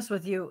be honest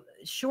with you.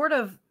 Short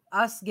of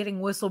us getting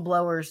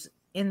whistleblowers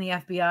in the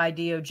FBI,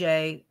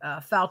 DOJ,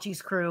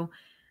 Fauci's crew,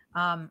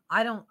 I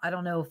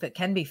don't know if it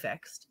can be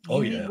fixed.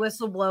 You need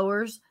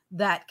whistleblowers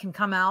that can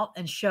come out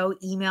and show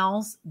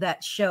emails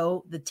that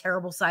show the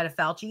terrible side of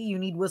Fauci. You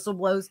need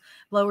whistleblowers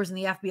in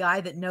the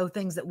FBI that know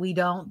things that we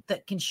don't,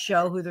 that can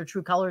show who their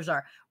true colors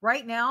are.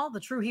 Right now, the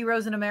true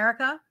heroes in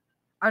America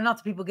are not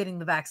the people getting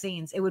the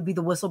vaccines. It would be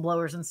the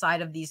whistleblowers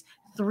inside of these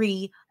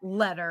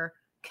 3-letter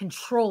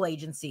control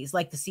agencies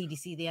like the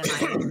CDC, the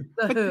NIH,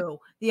 the WHO,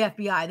 the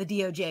FBI, the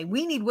DOJ.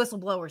 We need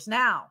whistleblowers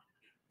now.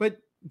 But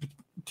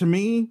to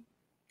me,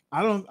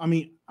 I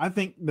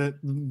think that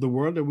the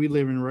world that we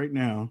live in right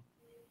now,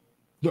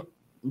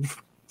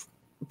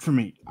 for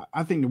me,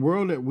 I think the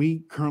world that we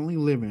currently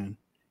live in,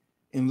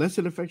 unless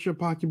it affects your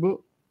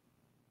pocketbook,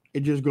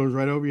 it just goes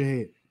right over your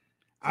head.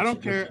 I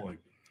don't care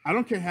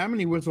how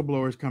many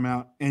whistleblowers come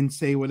out and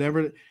say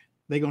whatever.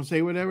 They're going to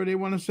say whatever they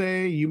want to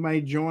say. You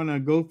might join a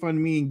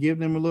GoFundMe and give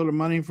them a little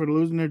money for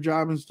losing their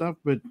job and stuff.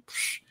 But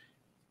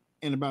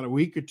in about a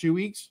week or 2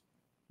 weeks,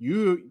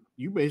 you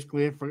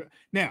basically have forgot.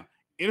 Now,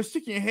 it'll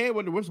stick in your head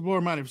what the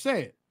whistleblower might have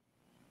said.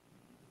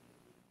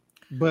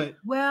 But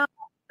well,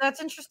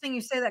 that's interesting you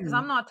say that, because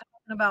I'm not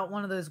talking about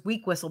one of those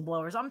weak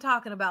whistleblowers. I'm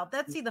talking about,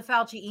 let's see the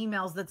Fauci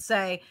emails that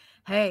say,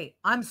 "Hey,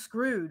 I'm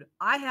screwed.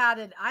 I had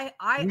it. I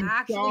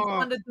actually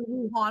funded the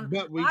Wuhan."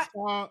 But we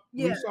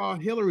saw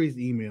Hillary's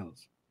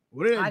emails.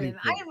 I didn't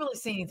really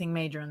see anything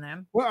major in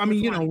them. Well, I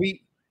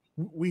mean,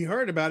 we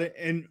heard about it,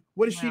 and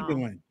what is she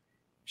doing?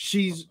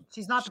 She's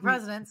not the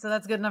president, so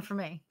that's good enough for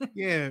me.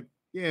 Yeah,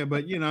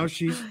 but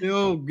she's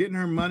still getting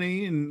her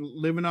money and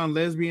living on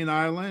Lesbian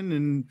Island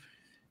and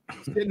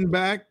sitting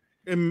back,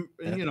 and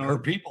her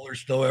people are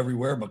still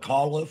everywhere.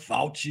 McCullough,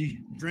 Fauci,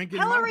 drinking.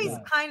 Hillary's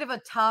kind of a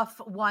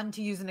tough one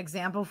to use an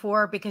example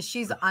for because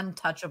she's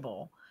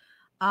untouchable.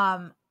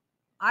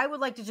 I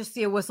would like to just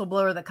see a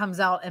whistleblower that comes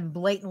out and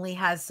blatantly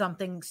has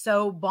something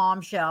so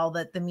bombshell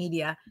that the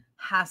media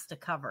has to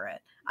cover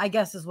it, I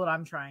guess is what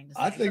I'm trying to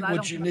say. I think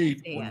what you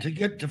need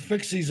to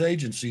fix these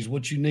agencies,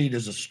 what you need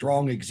is a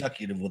strong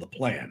executive with a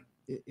plan.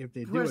 If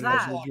they do Where's it,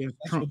 that?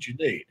 That's what you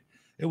need.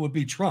 It would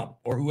be Trump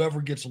or whoever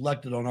gets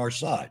elected on our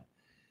side.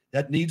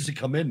 That needs to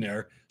come in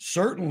there.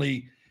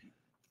 Certainly,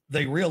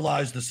 they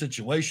realize the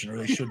situation or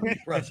they shouldn't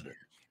be president.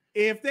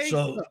 If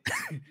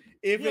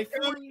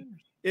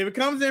it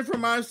comes in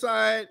from our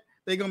side,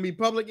 they're going to be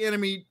public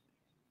enemy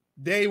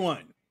day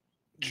one.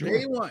 Sure.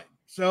 Day one.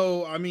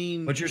 So, I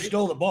mean. But you're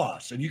still the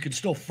boss, and you can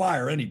still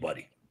fire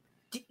anybody.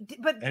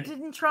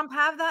 Didn't Trump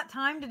have that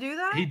time to do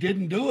that? He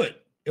didn't do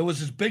it. It was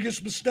his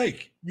biggest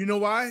mistake. You know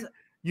why?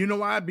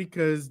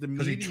 Because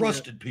he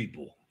trusted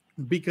people.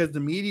 Because the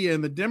media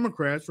and the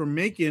Democrats were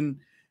making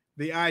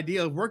the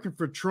idea of working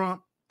for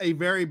Trump a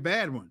very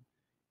bad one.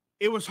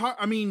 It was hard.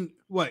 I mean,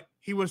 what?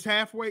 He was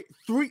halfway,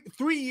 3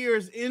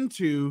 years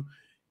into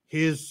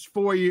his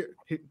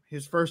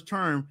his first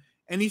term,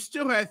 and he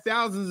still had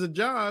thousands of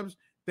jobs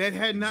that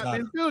had not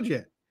been filled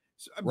yet.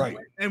 So, right.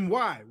 And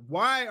why?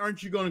 Why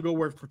aren't you going to go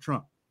work for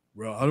Trump?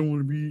 Well, I don't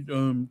want to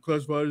be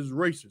classified as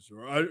racist,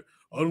 or I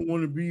don't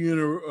want to be in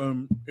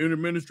an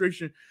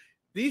administration.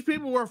 These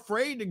people were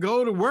afraid to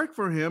go to work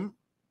for him.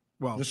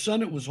 Well, the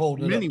Senate was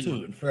holding it up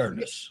too, in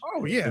fairness.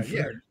 Oh,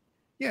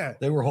 yeah.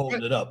 They were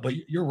holding it up, but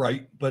you're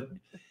right. But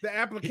the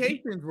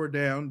applications were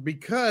down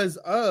because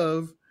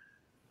of,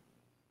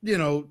 being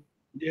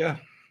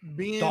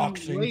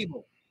doxing.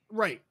 labeled.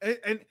 Right.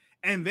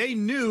 And they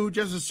knew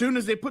just as soon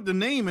as they put the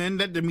name in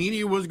that the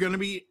media was going to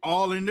be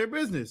all in their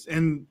business.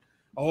 And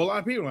a whole lot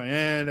of people are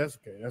like, that's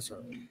okay. That's all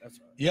right. That's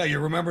all right. Yeah, you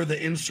remember the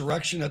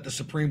insurrection at the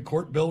Supreme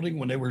Court building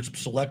when they were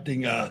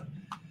selecting whoever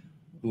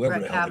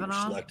Brett the hell Kavanaugh? they were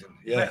selecting.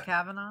 Yeah. Brett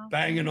Kavanaugh?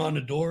 Banging on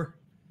the door.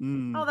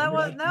 Oh, that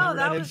was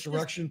that was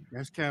insurrection.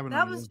 That's Kavanaugh.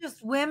 That was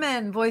just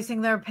women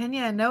voicing their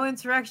opinion. No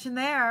insurrection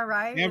there,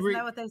 right? Isn't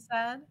that what they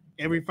said?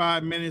 Every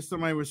 5 minutes,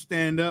 somebody would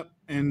stand up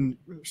and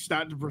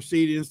start the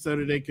proceedings so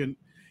that they can.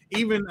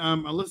 Even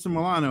Alyssa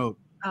Milano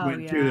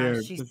went to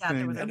there. She sat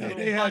there with her little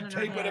They bun had in her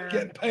tape of them hair.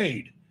 getting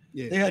paid.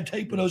 Yeah. They had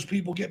tape of those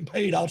people getting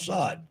paid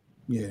outside.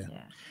 Yeah.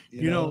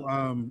 You know?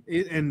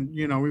 And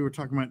we were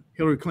talking about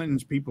Hillary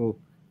Clinton's people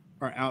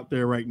are out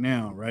there right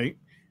now, right?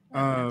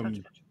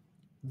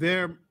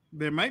 There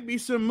might be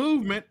some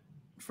movement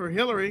for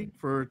Hillary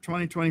for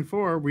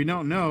 2024. We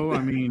don't know. I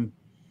mean,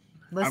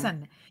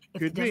 Listen,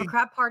 if the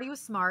Democrat Party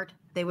was smart,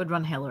 they would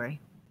run Hillary.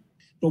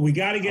 But we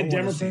got to get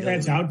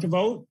Democrats out to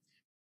vote.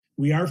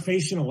 We are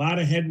facing a lot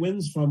of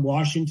headwinds from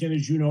Washington.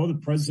 As you know, the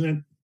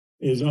president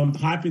is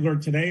unpopular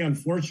today,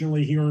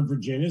 unfortunately, here in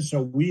Virginia.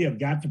 So we have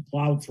got to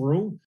plow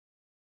through.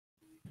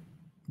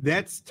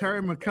 That's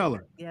Terry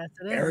McCullough. Yes,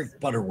 it is. Eric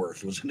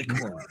Butterworth was in the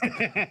corner.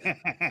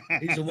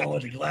 He's the one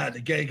with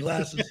the gay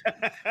glasses.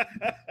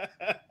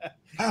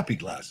 Happy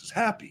glasses.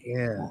 Happy.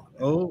 Yeah.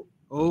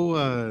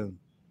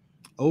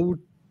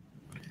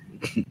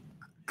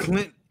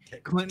 Clinton.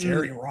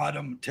 Terry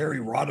Rodham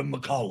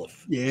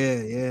McAuliffe.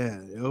 Yeah.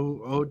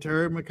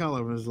 Terry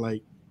McCullough was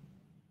like,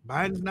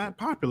 Biden's not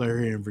popular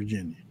here in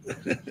Virginia.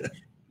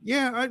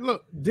 Yeah,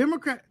 look,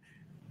 Democrats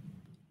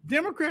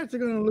are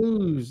going to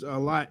lose a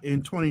lot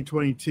in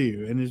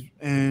 2022,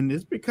 and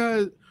it's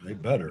because they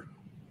better.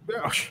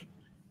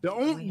 The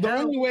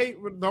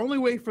only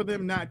way for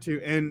them not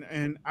to,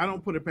 and I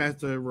don't put it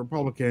past the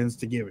Republicans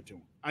to give it to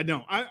them. I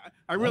don't. I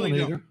really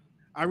don't.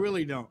 I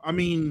really don't. I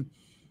mean,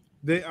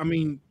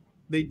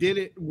 they did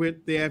it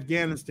with the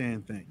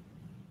Afghanistan thing.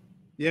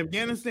 The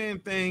Afghanistan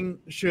thing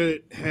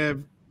should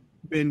have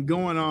been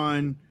going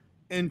on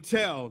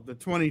until the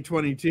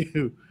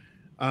 2022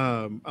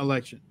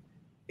 election.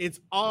 It's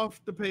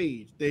off the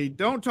page. They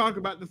don't talk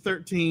about the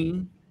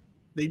 13.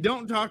 They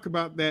don't talk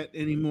about that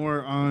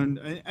anymore and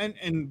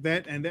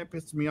that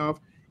pisses me off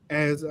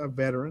as a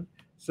veteran.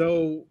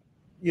 So,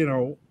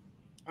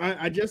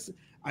 I just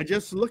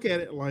look at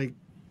it like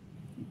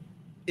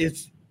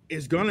it's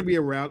going to be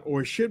a route,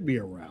 or it should be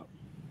a route.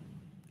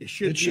 It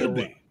should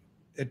be.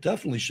 It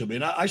definitely should be.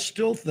 And I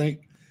still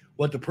think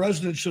what the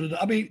president should have done.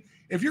 I mean,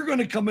 if you're going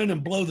to come in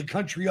and blow the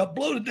country up,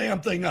 blow the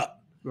damn thing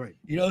up. Right.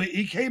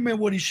 He came in,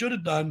 what he should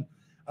have done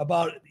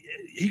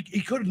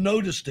he could have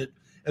noticed it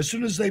as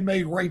soon as they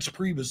made Reince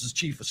Priebus as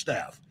chief of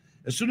staff.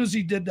 As soon as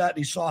he did that and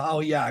he saw how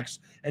he acts,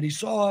 and he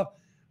saw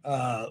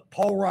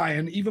Paul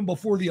Ryan, even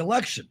before the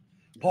election,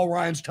 Paul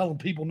Ryan's telling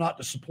people not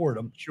to support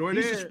him. Sure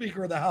He's the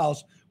Speaker of the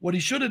House. What he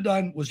should have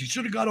done was he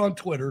should have got on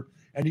Twitter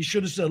and he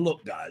should have said,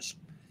 look, guys,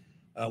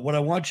 what I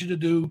want you to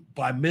do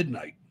by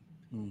midnight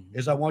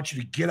is I want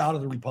you to get out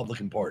of the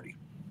Republican Party.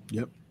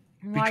 Yep.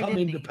 Become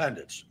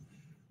independents.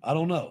 I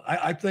don't know.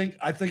 I think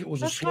it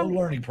was a slow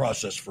learning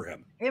process for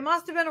him. It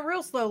must have been a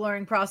real slow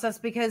learning process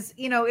because,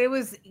 it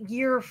was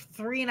year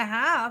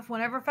 3.5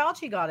 whenever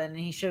Fauci got in and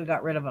he should have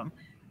got rid of him.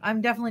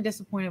 I'm definitely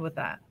disappointed with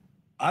that.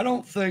 I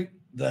don't think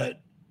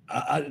that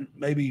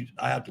maybe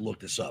I have to look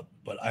this up,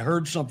 but I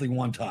heard something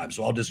one time,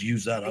 so I'll just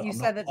use that. You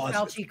said that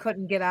Fauci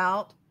couldn't get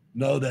out?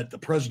 No, that the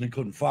president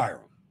couldn't fire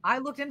him. I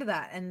looked into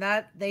that, and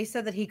that they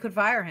said that he could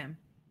fire him.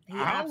 He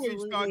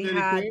absolutely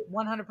had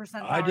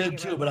 100%. I did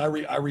too, but I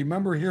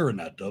remember hearing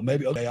that though.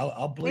 Maybe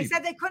I'll believe. They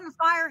said they couldn't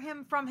fire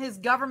him from his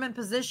government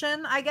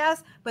position, I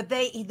guess, but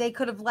they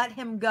could have let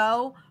him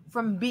go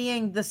from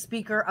being the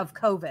speaker of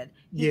COVID.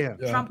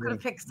 Trump could have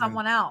picked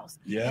someone else.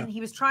 Yeah, and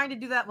he was trying to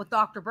do that with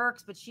Dr.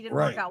 Birx, but she didn't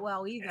work out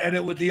well either. And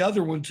it with the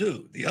other one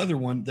too. The other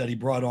one that he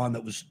brought on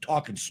that was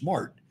talking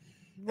smart,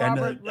 and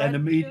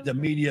the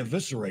media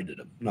eviscerated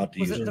him.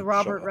 Was it the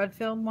Robert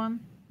Redfield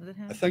one? Was it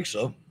him? I think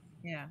so.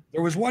 Yeah.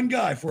 There was one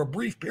guy for a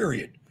brief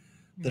period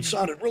that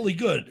sounded really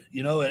good,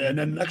 and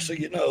then next thing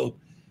you know,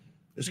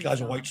 this guy's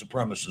a white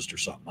supremacist or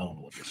something. I don't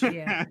know what this is.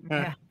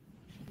 Yeah.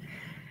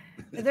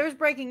 There was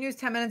breaking news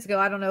 10 minutes ago.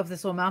 I don't know if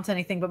this will amount to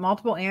anything, but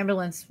multiple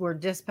ambulances were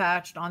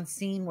dispatched on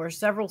scene where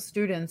several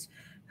students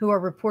who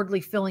are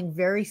reportedly feeling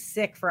very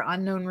sick for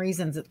unknown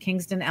reasons at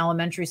Kingston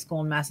Elementary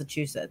School in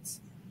Massachusetts.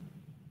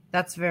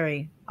 That's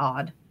very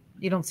odd.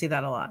 You don't see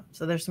that a lot.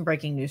 So there's some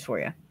breaking news for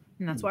you.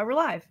 And that's why we're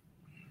live.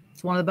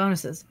 It's one of the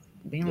bonuses.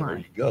 Being live. There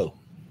you go.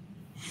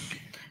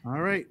 All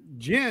right,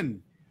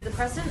 Jen. Did the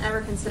president ever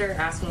consider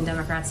asking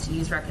Democrats to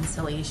use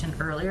reconciliation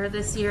earlier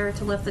this year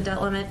to lift the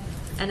debt limit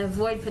and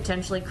avoid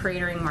potentially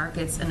cratering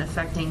markets and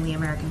affecting the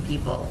American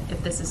people?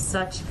 If this is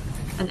such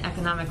an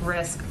economic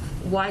risk,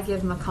 why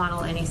give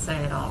McConnell any say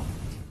at all?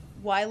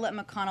 Why let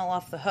McConnell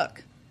off the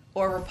hook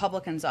or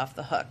Republicans off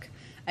the hook?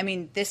 I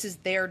mean, this is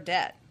their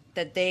debt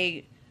that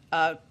they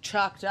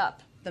chalked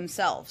up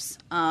themselves.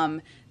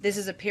 This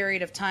is a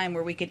period of time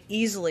where we could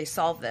easily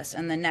solve this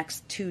in the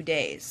next 2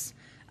 days,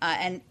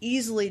 and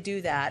easily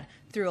do that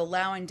through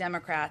allowing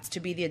Democrats to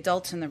be the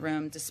adults in the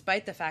room,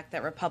 despite the fact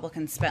that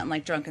Republicans spent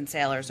like drunken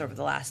sailors over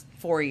the last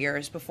 4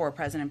 years before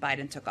President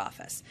Biden took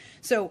office.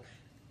 So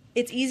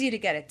it's easy to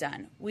get it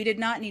done. We did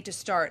not need to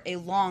start a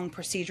long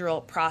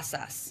procedural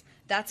process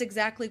that's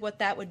exactly what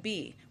that would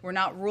be. We're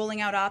not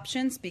ruling out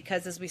options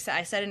because, as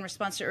I said in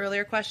response to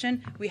earlier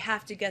question, we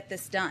have to get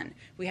this done.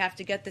 We have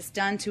to get this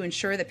done to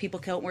ensure that people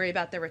don't worry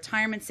about their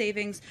retirement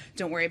savings,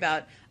 don't worry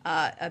about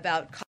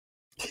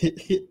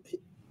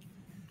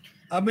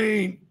I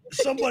mean,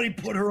 somebody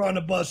put her on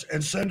a bus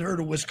and send her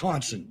to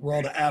Wisconsin, where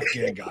all the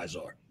Afghan guys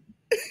are.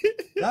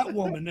 That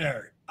woman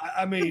there.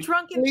 I mean,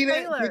 Drunken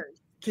sailors.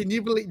 Can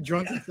you believe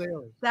drunken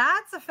sailors?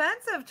 That's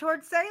offensive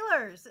towards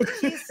sailors.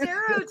 She's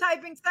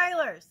stereotyping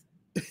sailors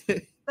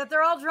that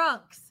they're all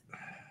drunks.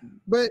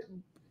 But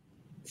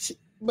it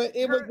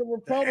was the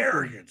Republicans. The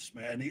arrogance,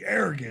 man. The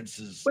arrogance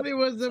is. But it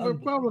was the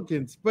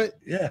Republicans. But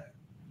yeah.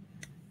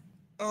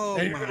 Oh,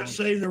 they're going to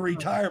save the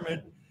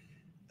retirement.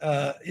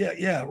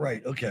 Yeah,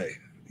 right. Okay.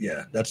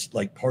 Yeah, that's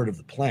like part of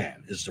the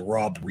plan is to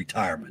rob the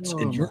retirements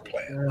in your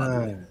plan. By the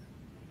way.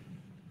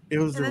 It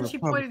was and then she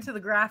pointed to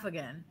the graph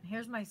again.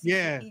 Here's my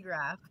CCP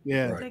graph.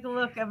 Yeah. Take a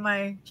look at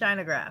my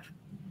China graph.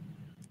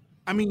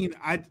 I mean,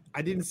 I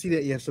didn't see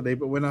that yesterday,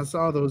 but when I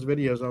saw those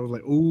videos, I was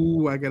like,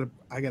 "Ooh, I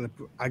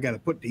gotta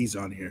put these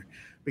on here,"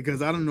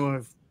 because I don't know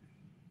if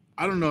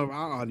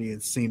our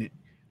audience seen it,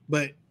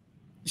 but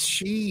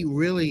she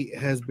really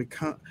has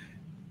become.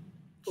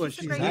 Well,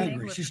 she's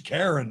angry. She's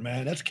Karen,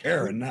 man. That's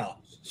Karen now.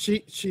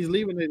 She's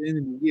leaving at the end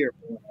of the year.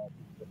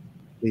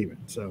 Leaving,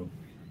 so.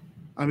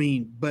 I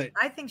mean, but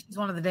I think she's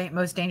one of the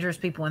most dangerous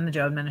people in the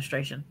Joe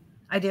administration.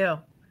 I do,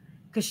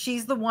 because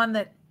she's the one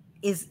that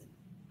is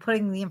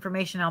putting the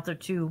information out there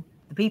to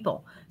the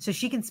people, so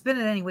she can spin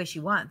it any way she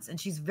wants, and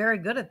she's very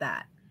good at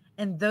that.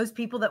 And those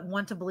people that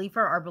want to believe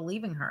her are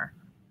believing her.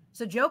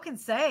 So Joe can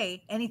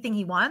say anything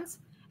he wants,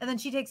 and then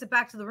she takes it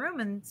back to the room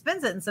and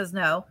spins it and says,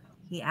 "No,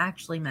 he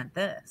actually meant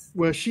this."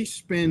 Well, she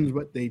spins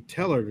what they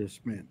tell her to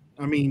spin.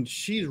 I mean,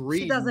 she's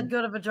reading. She does a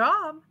good of a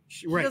job.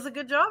 She does a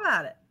good job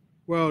at it.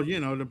 Well, you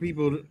know, the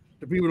people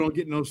don't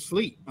get no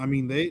sleep. I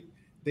mean,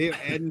 they're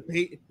adding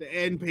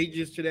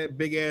pages to that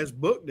big ass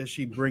book that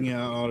she bring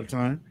out all the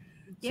time.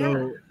 Yeah,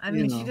 so, I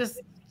mean,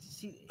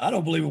 I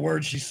don't believe a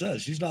word she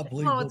says. She's not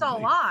believing. Oh, it's all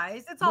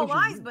lies. It's all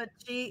lies. But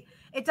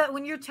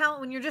when you're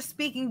just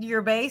speaking to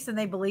your base and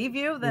they believe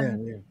you,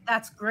 then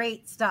that's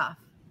great stuff.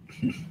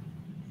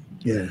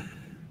 Yeah.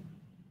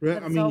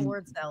 But it's all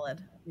word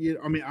salad. Yeah,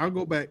 I mean, I'll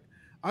go back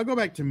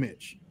to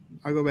Mitch.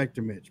 I'll go back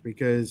to Mitch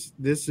because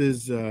this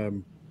is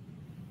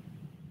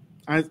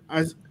I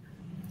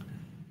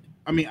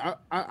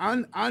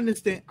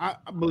understand.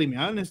 Believe me,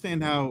 I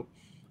understand how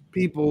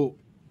people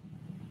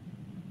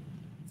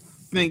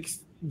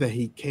thinks that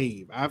he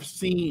caved.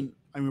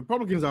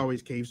 Republicans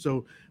always cave,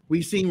 so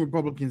we've seen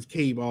Republicans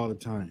cave all the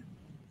time.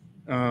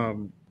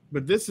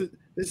 But this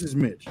is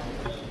Mitch.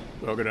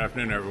 Well, good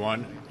afternoon,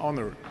 everyone. On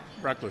the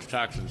reckless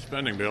tax and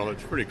spending bill,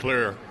 it's pretty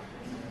clear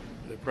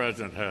the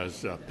president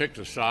has picked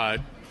a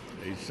side.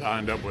 He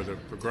signed up with the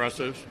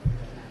progressives,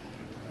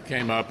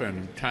 came up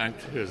and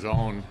tanked his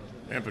own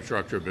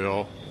infrastructure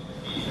bill.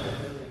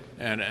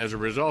 And as a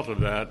result of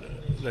that,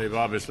 they've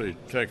obviously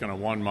taken a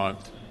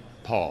 1-month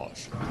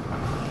pause,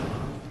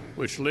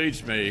 which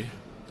leads me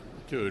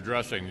to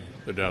addressing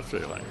the debt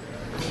ceiling.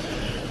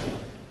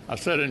 I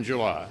said in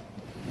July,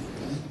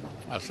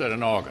 I said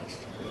in August,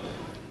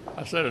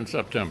 I said in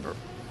September,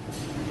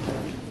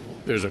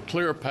 there's a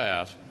clear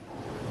path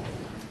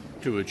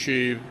to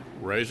achieve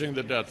raising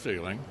the debt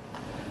ceiling,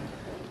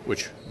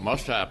 which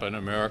must happen.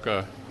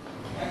 America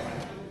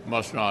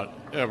must not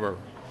ever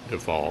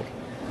default,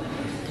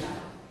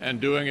 and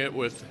doing it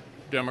with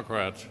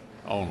Democrats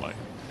only.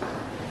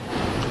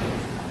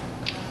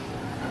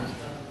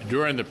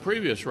 During the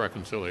previous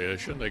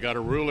reconciliation, they got a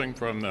ruling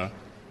from the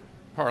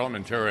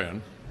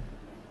parliamentarian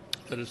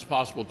that it's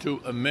possible to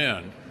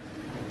amend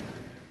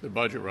the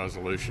budget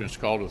resolution. It's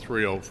called a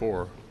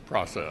 304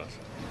 process.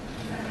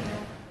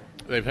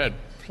 They've had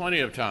plenty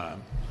of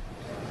time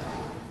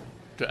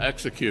to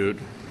execute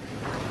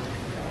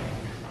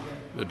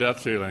the debt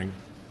ceiling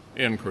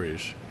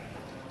increase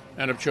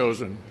and have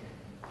chosen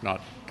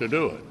not to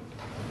do it.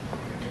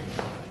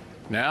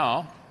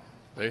 Now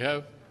they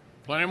have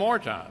plenty more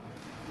time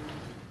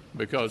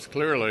because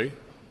clearly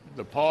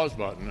the pause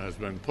button has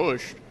been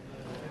pushed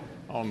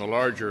on the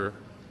larger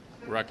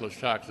reckless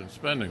tax and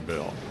spending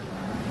bill.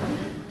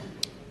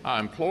 I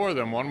implore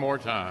them one more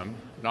time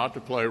not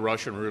to play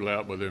Russian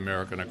roulette with the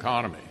American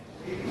economy.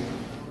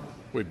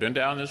 We've been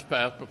down this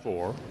path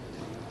before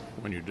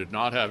when you did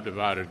not have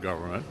divided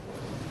government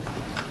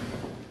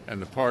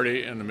and the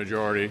party and the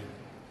majority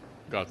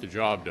got the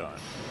job done.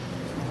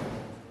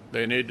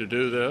 They need to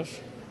do this.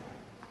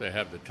 They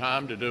have the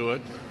time to do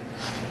it.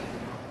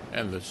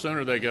 And the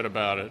sooner they get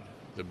about it,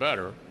 the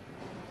better,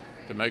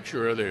 to make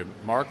sure the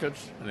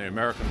markets and the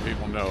American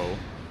people know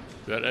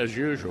that, as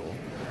usual,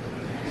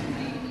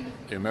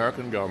 the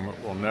American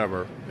government will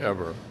never,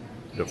 ever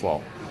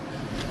default.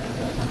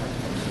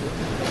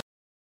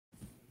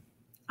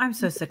 I'm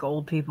so sick of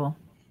old people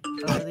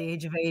over the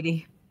age of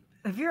 80.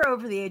 If you're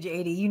over the age of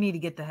 80, you need to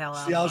get the hell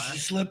out. See how she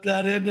slipped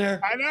that in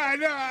there? I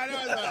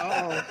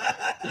know.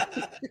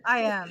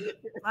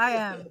 I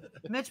am.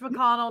 Mitch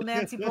McConnell,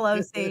 Nancy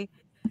Pelosi.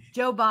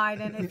 Joe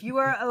Biden, if you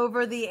are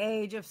over the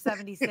age of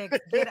 76,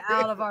 get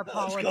out of our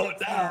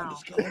politics now.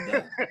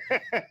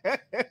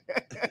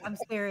 I'm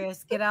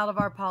serious. Get out of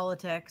our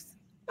politics.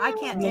 I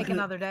can't take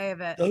another day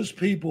of it. Those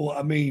people,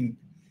 I mean,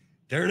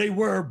 there they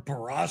were,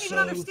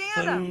 Barrasso,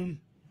 Thune.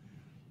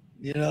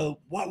 You know,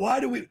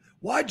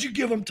 why'd you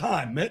give them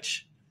time,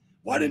 Mitch?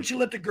 Why didn't you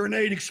let the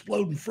grenade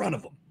explode in front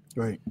of him?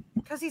 Right.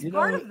 Because he's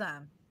part of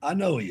them. I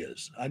know he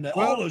is. I know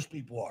all those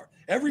people are.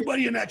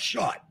 Everybody in that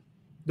shot.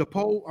 The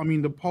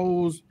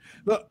polls.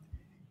 Look,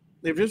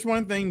 if there's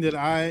one thing that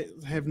I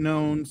have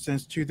known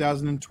since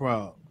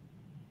 2012,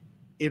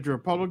 if the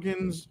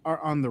Republicans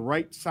are on the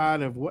right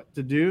side of what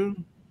to do,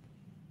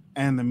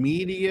 and the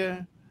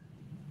media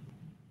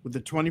with the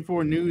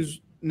 24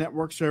 news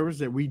network service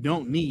that we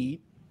don't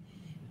need,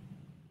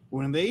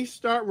 when they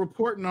start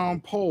reporting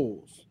on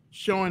polls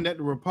showing that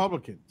the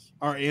Republicans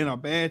are in a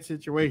bad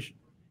situation,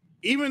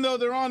 even though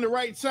they're on the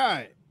right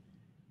side,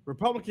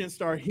 Republicans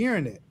start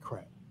hearing that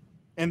crap.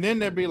 And then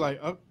they'll be like,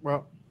 oh,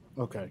 well,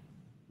 okay,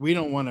 we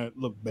don't want to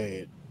look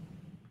bad.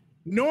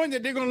 Knowing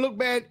that they're going to look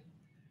bad,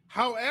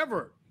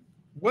 however,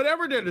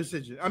 whatever their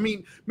decision. I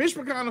mean, Mitch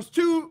McConnell's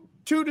two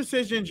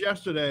decisions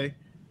yesterday,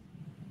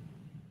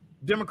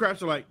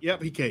 Democrats are like,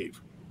 yep, he caved.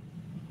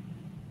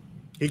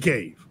 He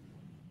caved.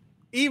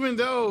 Even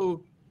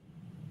though,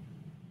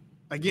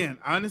 again,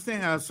 I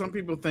understand how some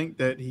people think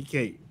that he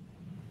caved.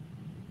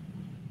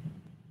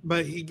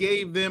 But he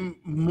gave them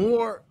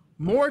more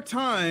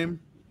time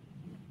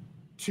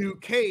to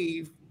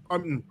cave.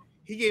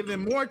 He gave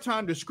them more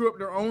time to screw up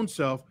their own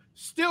self,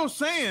 still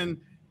saying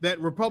that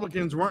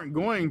Republicans weren't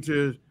going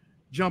to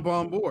jump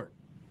on board.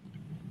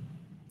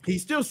 He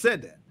still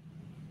said that.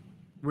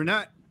 We're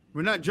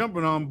not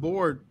jumping on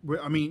board.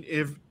 I mean,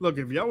 if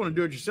y'all want to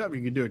do it yourself,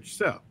 you can do it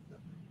yourself.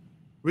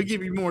 We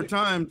give you more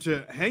time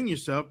to hang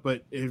yourself,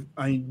 but if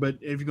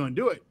you're going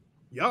to do it,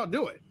 y'all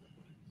do it.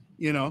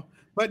 You know.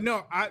 But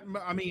no,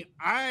 I mean,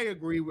 I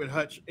agree with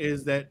Hutch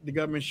is that the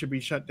government should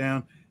be shut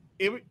down.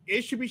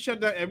 It should be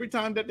shut down every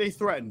time that they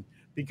threaten,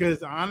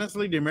 because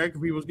honestly, the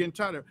American people is getting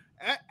tired of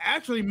it.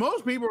 Actually,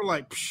 most people are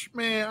like,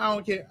 man, I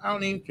don't care. I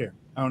don't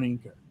even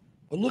care.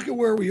 But look at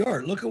where we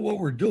are. Look at what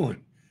we're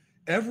doing.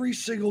 Every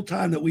single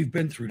time that we've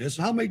been through this,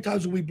 how many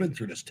times have we been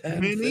through this?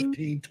 10,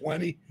 15,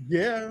 20?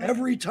 Yeah.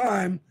 Every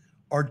time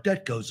our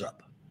debt goes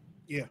up.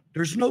 Yeah.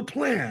 There's no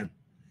plan.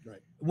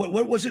 Right.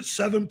 What was it?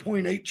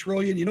 7.8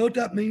 trillion. You know what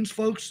that means,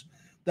 folks?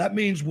 That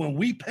means when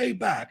we pay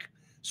back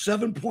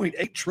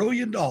 $7.8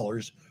 trillion,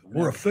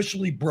 we're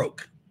officially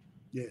broke.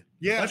 Yeah.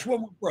 Yeah. That's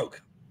when we're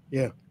broke.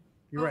 Yeah.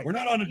 You're right. We're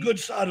not on the good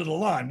side of the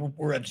line.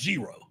 We're at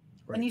zero.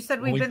 And you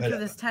said we've been through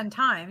this 10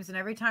 times, and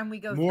every time we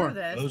go through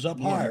this, goes up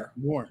higher.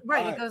 More.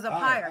 Right, it goes up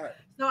higher.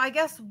 So I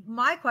guess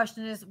my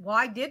question is,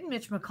 why did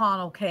Mitch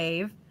McConnell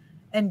cave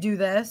and do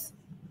this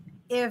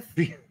if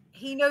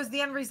he knows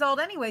the end result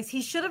anyways?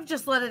 He should have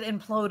just let it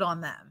implode on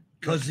them.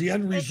 Because the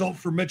end result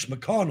for Mitch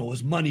McConnell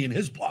is money in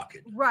his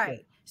pocket.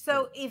 Right.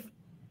 So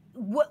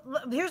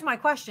here's my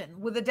question.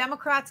 Would the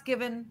Democrats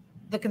given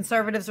the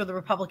conservatives or the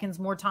Republicans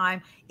more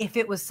time if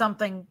it was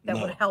something that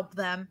would help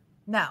them?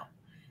 No.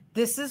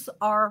 This is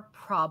our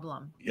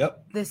problem.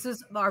 Yep. This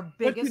is our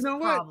biggest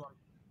problem.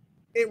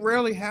 It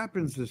rarely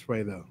happens this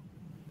way, though.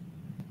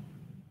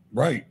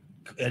 Right.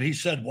 And he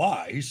said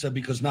why? He said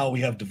because now we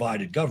have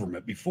divided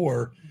government.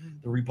 Before,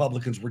 the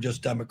Republicans were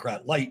just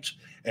Democrat lights,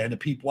 and the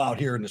people out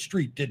here in the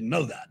street didn't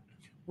know that.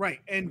 Right.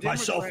 And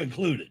myself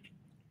included.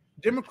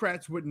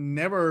 Democrats would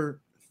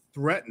never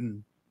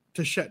threaten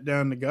to shut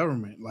down the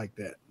government like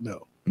that.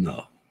 No.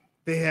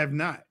 They have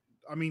not.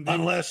 I mean,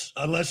 unless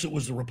it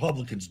was the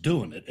Republicans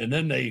doing it, and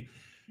then they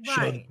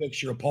show the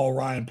picture of Paul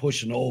Ryan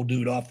pushing the old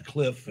dude off the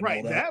cliff. And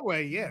all that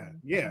way,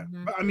 yeah.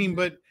 But, I mean,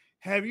 but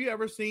have you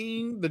ever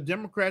seen the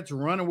Democrats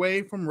run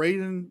away from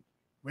raising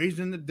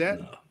the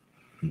debt?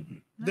 No.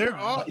 They're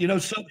all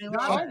something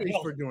always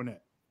for doing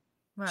that.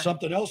 Right.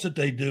 Something else that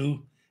they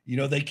do.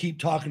 They keep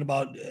talking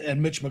about, and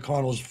Mitch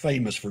McConnell is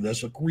famous for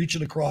this, like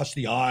reaching across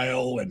the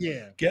aisle and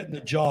getting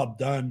the job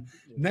done.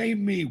 Yeah.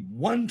 Name me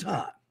one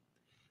time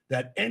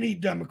that any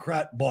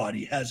Democrat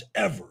body has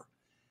ever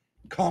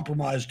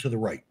compromised to the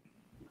right.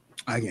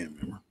 I can't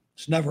remember.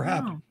 It's never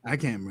happened. I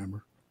can't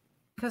remember.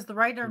 Because the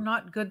right are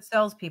not good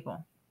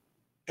salespeople.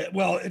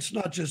 Well, it's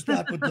not just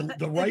that, but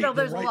the right.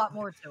 There's a lot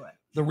more to it.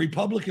 The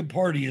Republican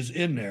Party is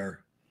in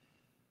there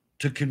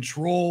to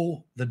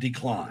control the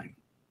decline.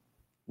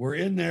 We're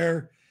in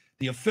there.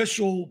 The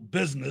official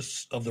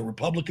business of the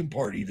Republican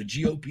Party, the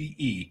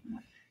GOP,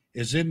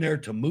 is in there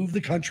to move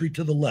the country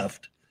to the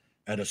left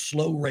at a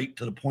slow rate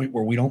to the point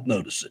where we don't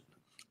notice it.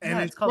 And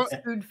it's called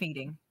spoon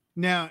feeding.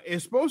 Now,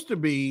 it's supposed to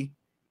be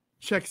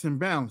checks and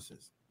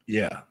balances.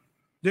 Yeah.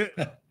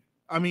 The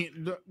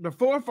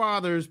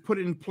forefathers put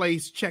in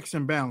place checks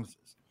and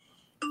balances.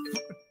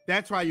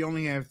 That's why you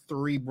only have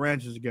 3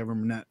 branches of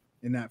government,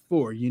 not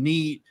 4. You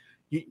need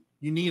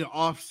an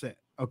offset,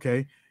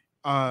 okay?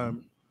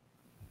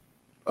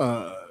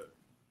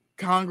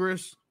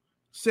 Congress,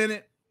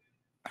 Senate,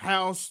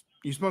 House.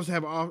 You're supposed to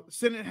have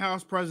Senate,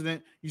 House,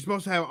 President. You're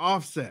supposed to have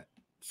offset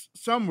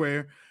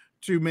somewhere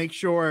to make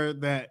sure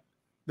that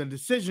the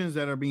decisions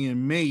that are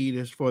being made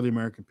is for the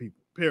American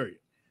people, period.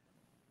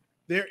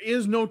 There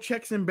is no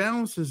checks and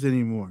balances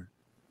anymore.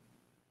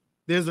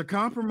 There's a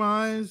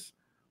compromise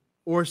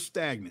or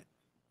stagnant.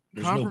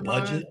 There's no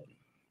budget.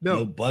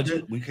 No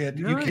budget. We can't.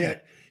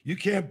 You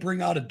can't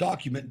bring out a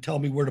document and tell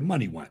me where the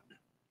money went.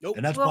 Nope.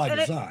 And that's by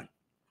design.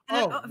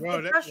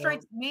 It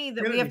frustrates me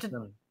that we have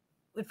to.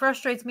 It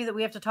frustrates me that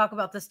we have to talk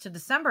about this to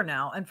December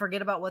now and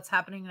forget about what's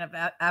happening in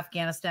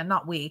Afghanistan.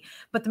 Not we,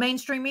 but the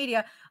mainstream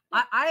media.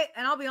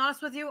 And I'll be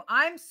honest with you,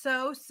 I'm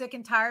so sick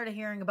and tired of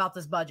hearing about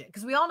this budget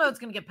because we all know it's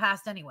going to get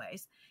passed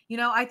anyways. You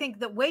know, I think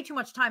that way too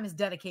much time is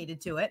dedicated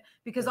to it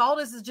because all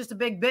this is just a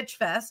big bitch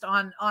fest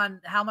on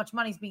how much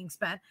money's being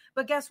spent.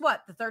 But guess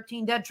what? The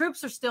 13 dead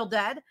troops are still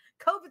dead.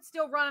 COVID's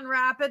still running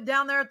rapid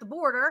down there at the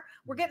border.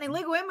 We're getting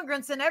illegal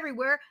immigrants in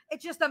everywhere.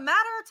 It's just a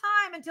matter of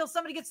time until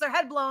somebody gets their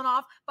head blown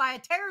off by a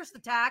terrorist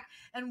attack.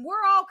 And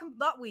we're all,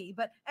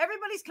 but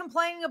everybody's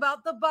complaining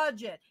about the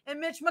budget and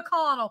Mitch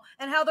McConnell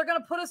and how they're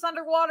going to put us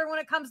underwater when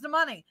it comes to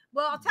money.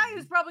 Well, I'll tell you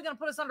who's probably going to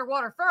put us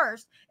underwater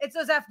first. It's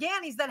those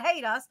Afghanis that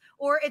hate us,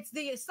 or it's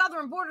the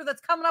southern border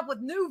that's coming up with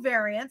new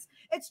variants.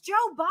 It's Joe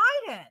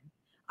Biden.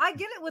 I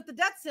get it with the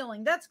debt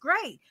ceiling. That's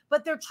great.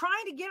 But they're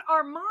trying to get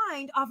our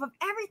mind off of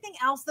everything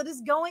else that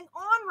is going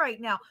on right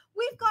now.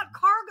 We've got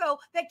cargo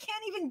that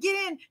can't even get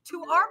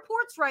into our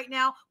ports right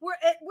now. We're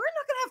not going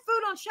to have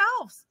food on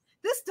shelves.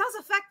 This does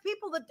affect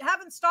people that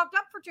haven't stocked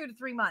up for 2 to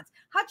 3 months.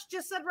 Hutch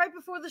just said right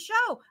before the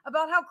show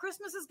about how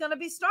Christmas is going to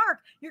be stark.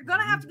 You're going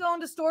to have to go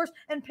into stores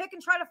and pick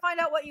and try to find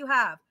out what you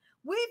have.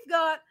 We've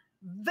got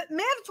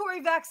mandatory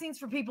vaccines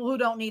for people who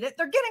don't need it.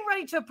 They're getting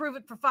ready to approve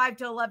it for 5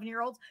 to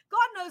 11-year-olds.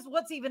 God knows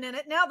what's even in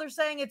it. Now they're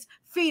saying it's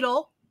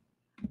fetal.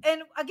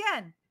 And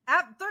again,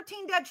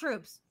 13 dead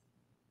troops.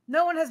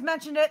 No one has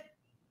mentioned it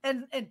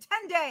in 10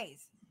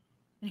 days.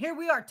 And here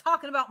we are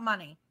talking about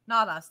money,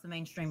 not us, the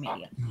mainstream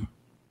media.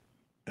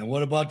 And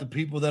what about the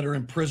people that are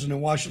in prison in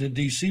Washington,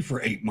 D.C.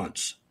 for 8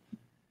 months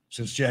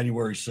since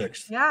January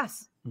 6th?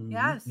 Yes.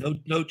 Yes.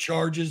 No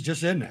charges,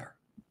 just in there.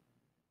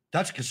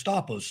 That's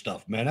Gestapo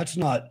stuff, man. That's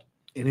not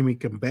enemy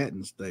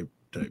combatants type.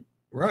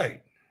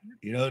 Right.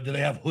 You know, do they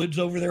have hoods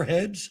over their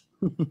heads?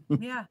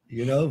 Yeah.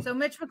 You know? So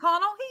Mitch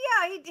McConnell,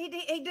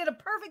 he did a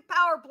perfect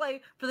power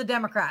play for the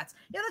Democrats.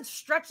 Yeah, let's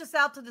stretch this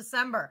out to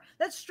December.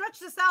 Let's stretch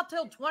this out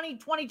till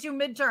 2022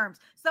 midterms.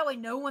 So that way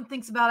no one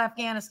thinks about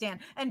Afghanistan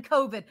and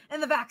COVID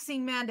and the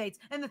vaccine mandates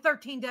and the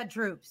 13 dead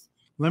troops.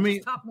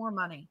 Just talk more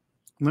money.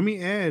 Let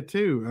me add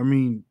too. I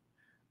mean,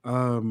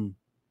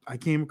 I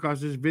came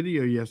across this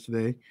video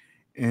yesterday,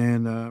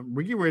 and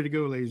we're getting ready to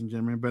go, ladies and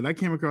gentlemen. But I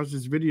came across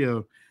this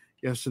video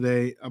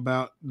yesterday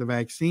about the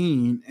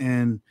vaccine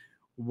and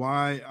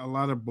why a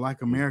lot of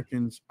Black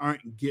Americans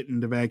aren't getting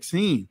the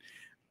vaccine.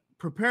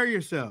 Prepare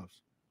yourselves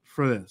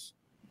for this.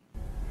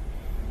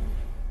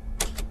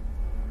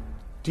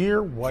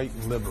 Dear white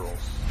liberals,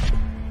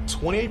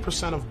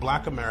 28% of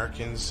Black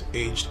Americans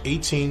aged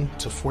 18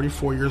 to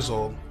 44 years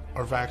old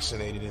are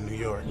vaccinated in New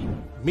York,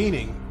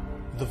 meaning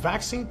the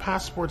vaccine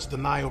passports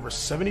deny over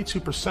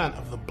 72%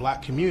 of the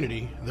Black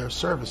community their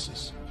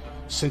services.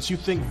 Since you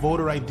think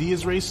voter ID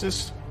is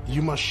racist,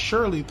 you must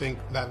surely think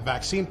that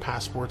vaccine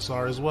passports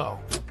are as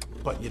well.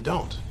 But you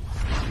don't.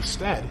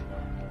 Instead,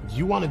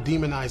 you want to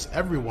demonize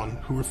everyone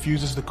who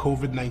refuses the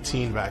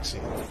COVID-19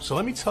 vaccine. So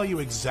let me tell you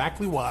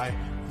exactly why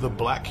the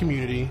Black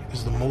community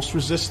is the most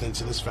resistant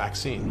to this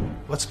vaccine.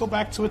 Let's go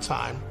back to a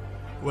time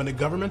when the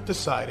government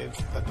decided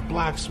that the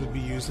Blacks would be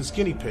used as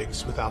guinea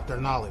pigs without their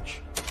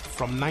knowledge.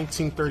 From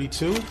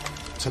 1932 to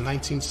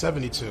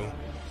 1972,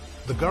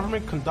 the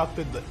government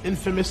conducted the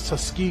infamous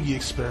Tuskegee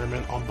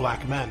experiment on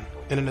Black men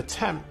in an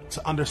attempt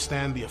to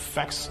understand the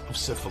effects of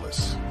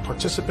syphilis.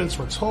 Participants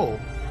were told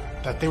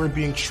that they were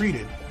being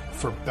treated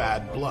for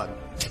bad blood.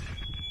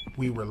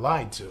 We were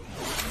lied to.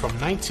 From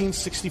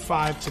 1965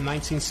 to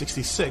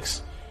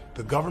 1966,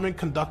 the government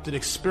conducted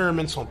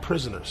experiments on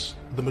prisoners,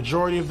 the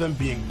majority of them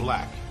being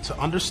Black, to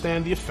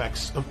understand the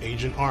effects of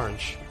Agent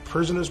Orange.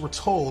 Prisoners were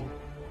told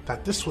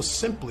that this was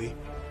simply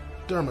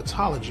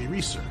dermatology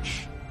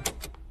research.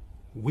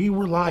 We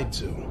were lied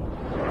to.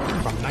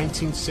 From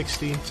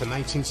 1960 to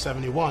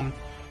 1971,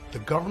 the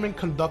government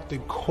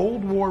conducted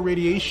Cold War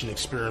radiation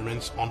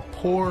experiments on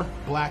poor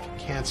Black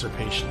cancer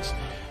patients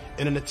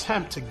in an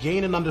attempt to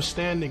gain an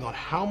understanding on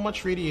how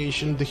much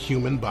radiation the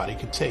human body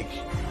could take.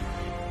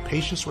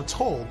 Patients were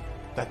told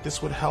that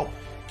this would help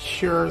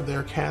cure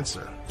their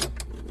cancer.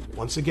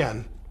 Once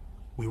again,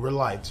 we were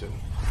lied to.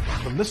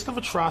 The list of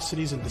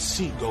atrocities and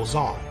deceit goes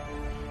on,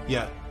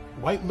 yet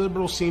white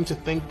liberals seem to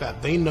think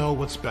that they know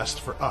what's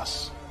best for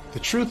us. The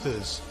truth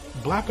is,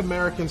 Black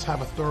Americans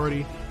have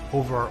authority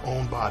over our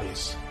own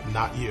bodies,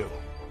 not you.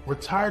 We're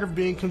tired of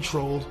being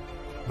controlled,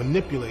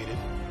 manipulated,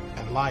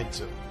 and lied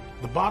to.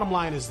 The bottom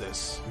line is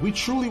this: we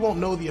truly won't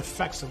know the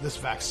effects of this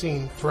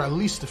vaccine for at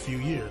least a few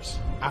years.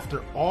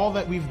 After all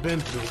that we've been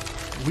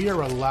through, we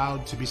are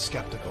allowed to be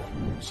skeptical.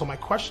 So my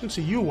question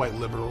to you, white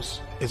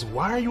liberals, is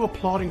why are you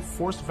applauding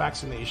forced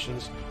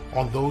vaccinations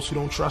on those who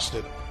don't trust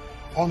it?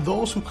 On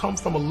those who come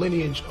from a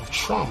lineage of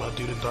trauma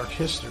due to dark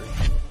history?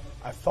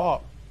 I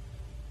thought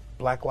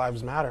Black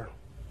Lives Matter.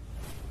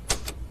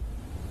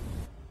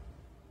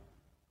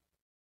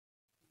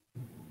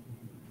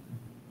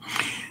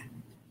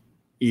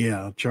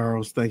 Yeah,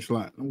 Charles, thanks a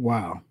lot.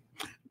 Wow.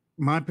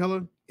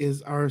 MyPillow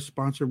is our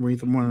sponsor. We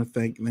want to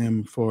thank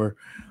them for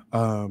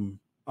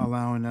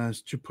allowing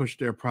us to push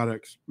their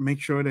products. Make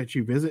sure that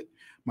you visit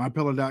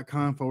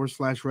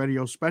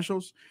mypillow.com/radio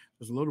specials.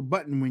 There's a little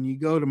button when you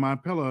go to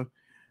MyPillow.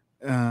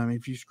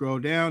 If you scroll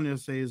down, it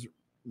says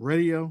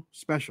radio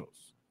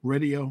specials.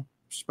 Radio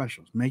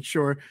specials. Make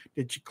sure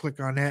that you click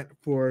on that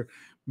for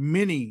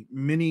many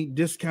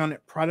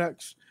discounted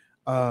products.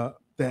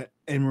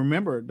 And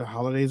remember, the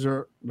holidays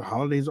are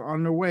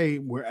on their way.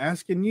 We're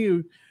asking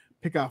you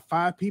pick out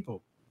 5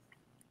 people,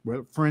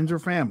 whether friends or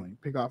family.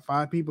 Pick out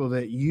 5 people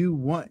that you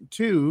want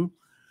to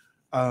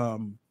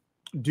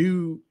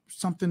do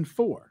something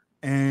for,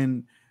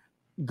 and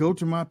go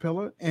to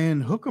MyPillow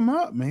and hook them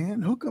up,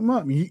 man. Hook them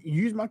up.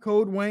 Use my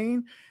code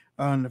Wayne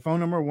on the phone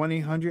number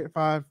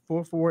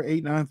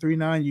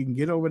 1-800-544-8939. You can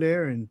get over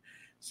there and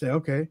say,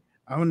 okay,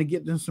 I want to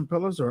get them some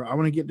pillows, or I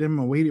want to get them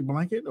a weighted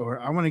blanket, or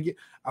I want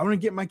to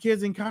get my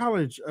kids in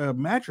college a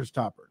mattress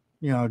topper.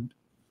 You know,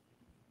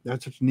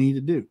 that's what you need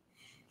to do.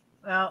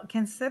 Well,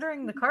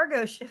 considering the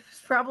cargo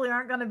ships probably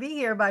aren't going to be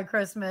here by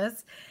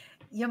Christmas,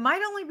 you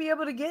might only be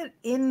able to get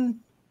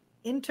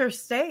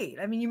interstate.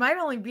 I mean, you might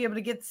only be able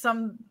to get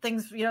some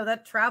things,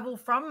 that travel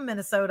from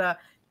Minnesota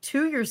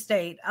to your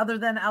state other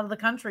than out of the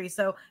country.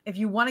 So if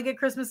you want to get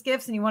Christmas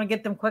gifts and you want to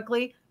get them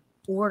quickly,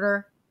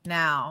 order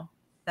now.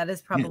 That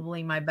is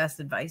probably my best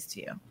advice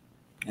to you.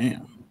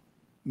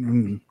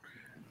 Damn.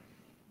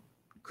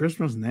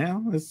 Christmas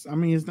now? It's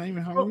not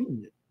even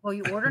Halloween yet. Well,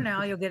 you order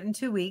now, you'll get it in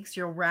 2 weeks,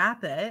 you'll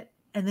wrap it,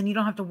 and then you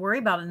don't have to worry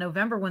about it in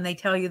November when they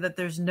tell you that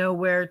there's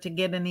nowhere to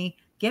get any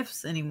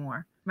gifts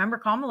anymore. Remember,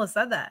 Kamala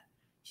said that.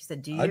 She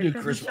said, "Do you?"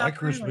 I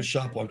Christmas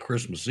shop on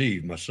Christmas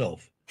Eve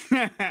myself.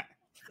 Well,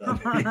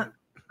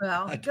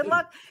 good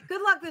luck.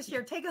 Good luck this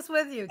year. Take us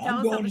with you. Tell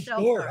us how the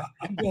shelves are.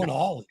 I'm going to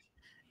Ollie.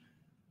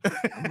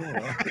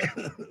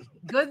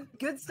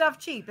 Good stuff,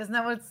 cheap. Isn't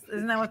that what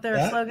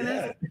their slogan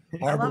is?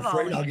 Harbor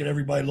Freight. I'll get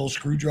everybody a little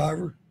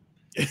screwdriver.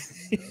 There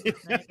you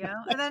go.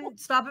 And then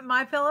stop at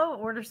MyPillow,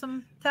 order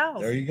some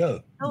towels. There you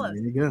go. There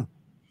you go.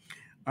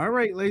 All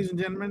right, ladies and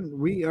gentlemen,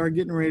 we are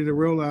getting ready to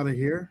roll out of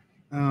here.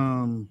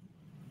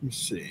 Let's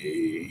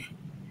see.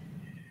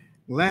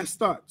 Last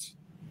thoughts,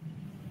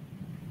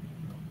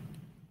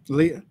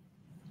 Leah.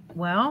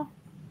 Well,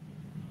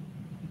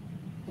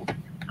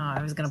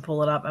 I was going to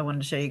pull it up. I wanted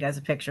to show you guys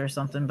a picture or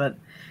something, but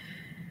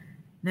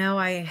now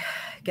I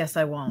guess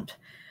I won't.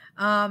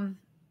 The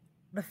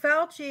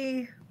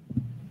Fauci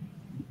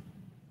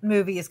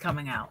movie is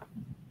coming out.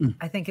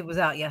 I think it was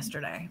out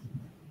yesterday.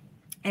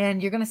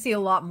 And you're going to see a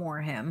lot more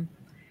of him.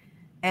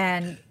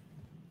 And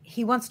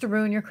he wants to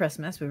ruin your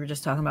Christmas. We were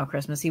just talking about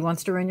Christmas. He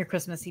wants to ruin your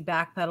Christmas. He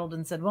backpedaled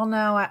and said, well,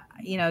 no,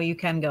 you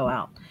can go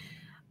out.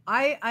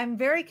 I'm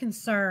very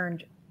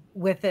concerned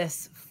with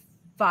this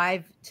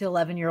 5 to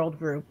 11-year-old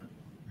group.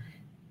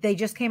 They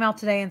just came out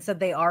today and said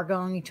they are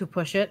going to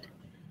push it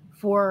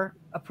for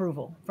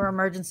approval, for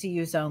emergency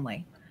use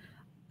only.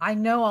 I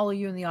know all of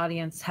you in the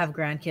audience have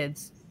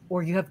grandkids,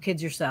 or you have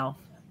kids yourself.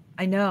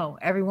 I know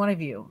every one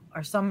of you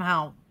are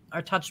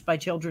touched by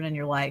children in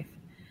your life.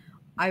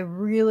 I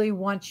really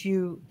want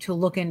you to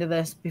look into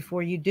this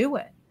before you do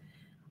it.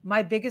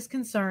 My biggest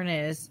concern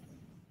is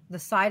the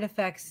side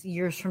effects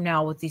years from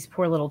now with these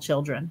poor little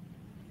children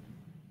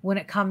when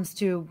it comes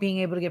to being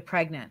able to get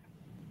pregnant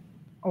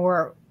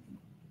or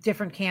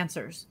different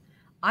cancers.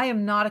 I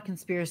am not a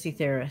conspiracy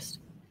theorist.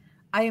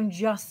 I am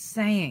just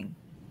saying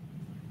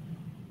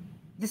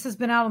this has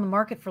been out on the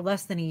market for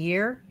less than a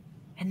year,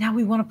 and now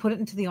we want to put it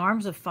into the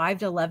arms of 5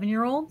 to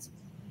 11-year-olds?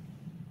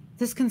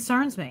 This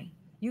concerns me.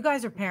 You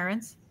guys are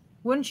parents.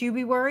 Wouldn't you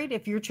be worried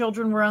if your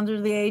children were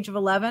under the age of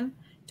 11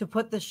 to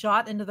put the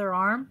shot into their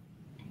arm?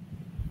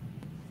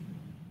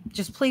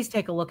 Just please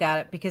take a look at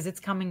it, because it's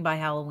coming by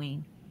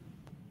Halloween.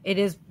 It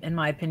is, in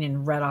my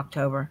opinion, Red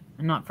October,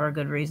 and not for a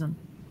good reason.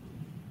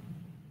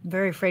 I'm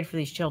very afraid for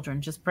these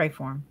children. Just pray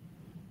for them.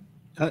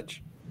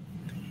 Touch.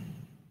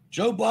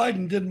 Joe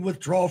Biden didn't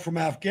withdraw from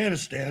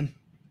Afghanistan.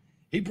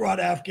 He brought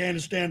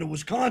Afghanistan to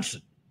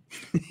Wisconsin.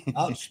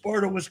 Out in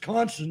Sparta,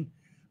 Wisconsin,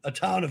 a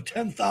town of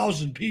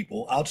 10,000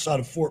 people outside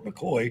of Fort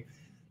McCoy,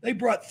 they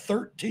brought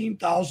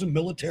 13,000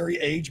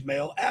 military-age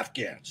male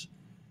Afghans.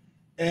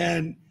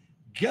 And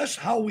guess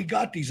how we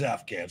got these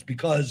Afghans?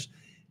 Because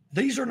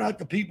these are not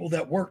the people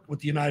that worked with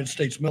the United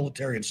States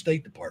military and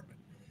State Department.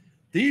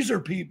 These are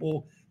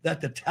people that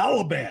the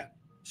Taliban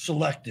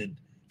selected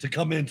to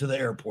come into the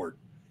airport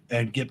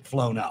and get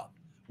flown out.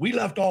 We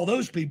left all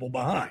those people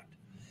behind.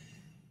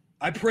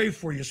 I pray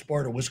for you,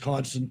 Sparta,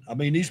 Wisconsin. I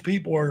mean, these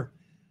people are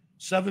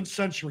 7th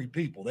century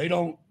people. They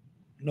don't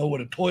know what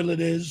a toilet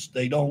is.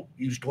 They don't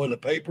use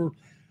toilet paper.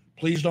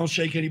 Please don't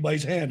shake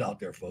anybody's hand out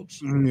there,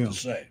 folks. Yeah.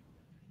 Just say.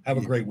 Have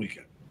a great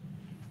weekend.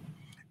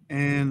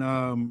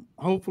 And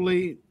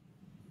hopefully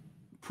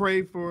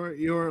pray for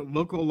your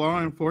local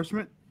law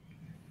enforcement.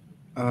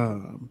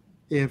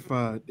 If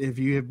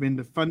you have been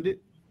defunded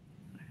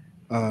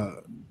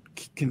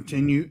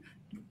Continue.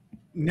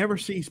 Never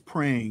cease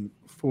praying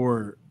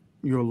for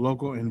your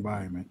local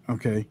environment.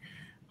 Okay.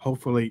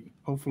 Hopefully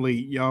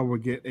y'all will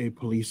get a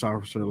police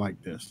officer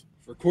like this.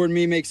 If recording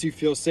me makes you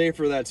feel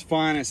safer, that's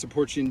fine. I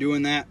support you in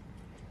doing that.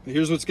 But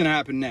here's what's going to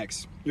happen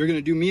next. You're going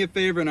to do me a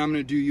favor and I'm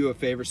going to do you a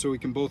favor so we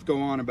can both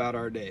go on about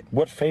our day.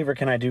 What favor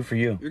can I do for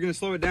you? You're going to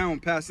slow it down when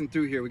passing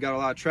through here. We got a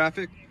lot of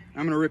traffic.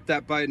 I'm going to rip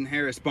that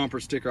Biden-Harris bumper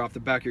sticker off the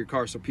back of your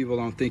car so people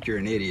don't think you're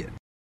an idiot.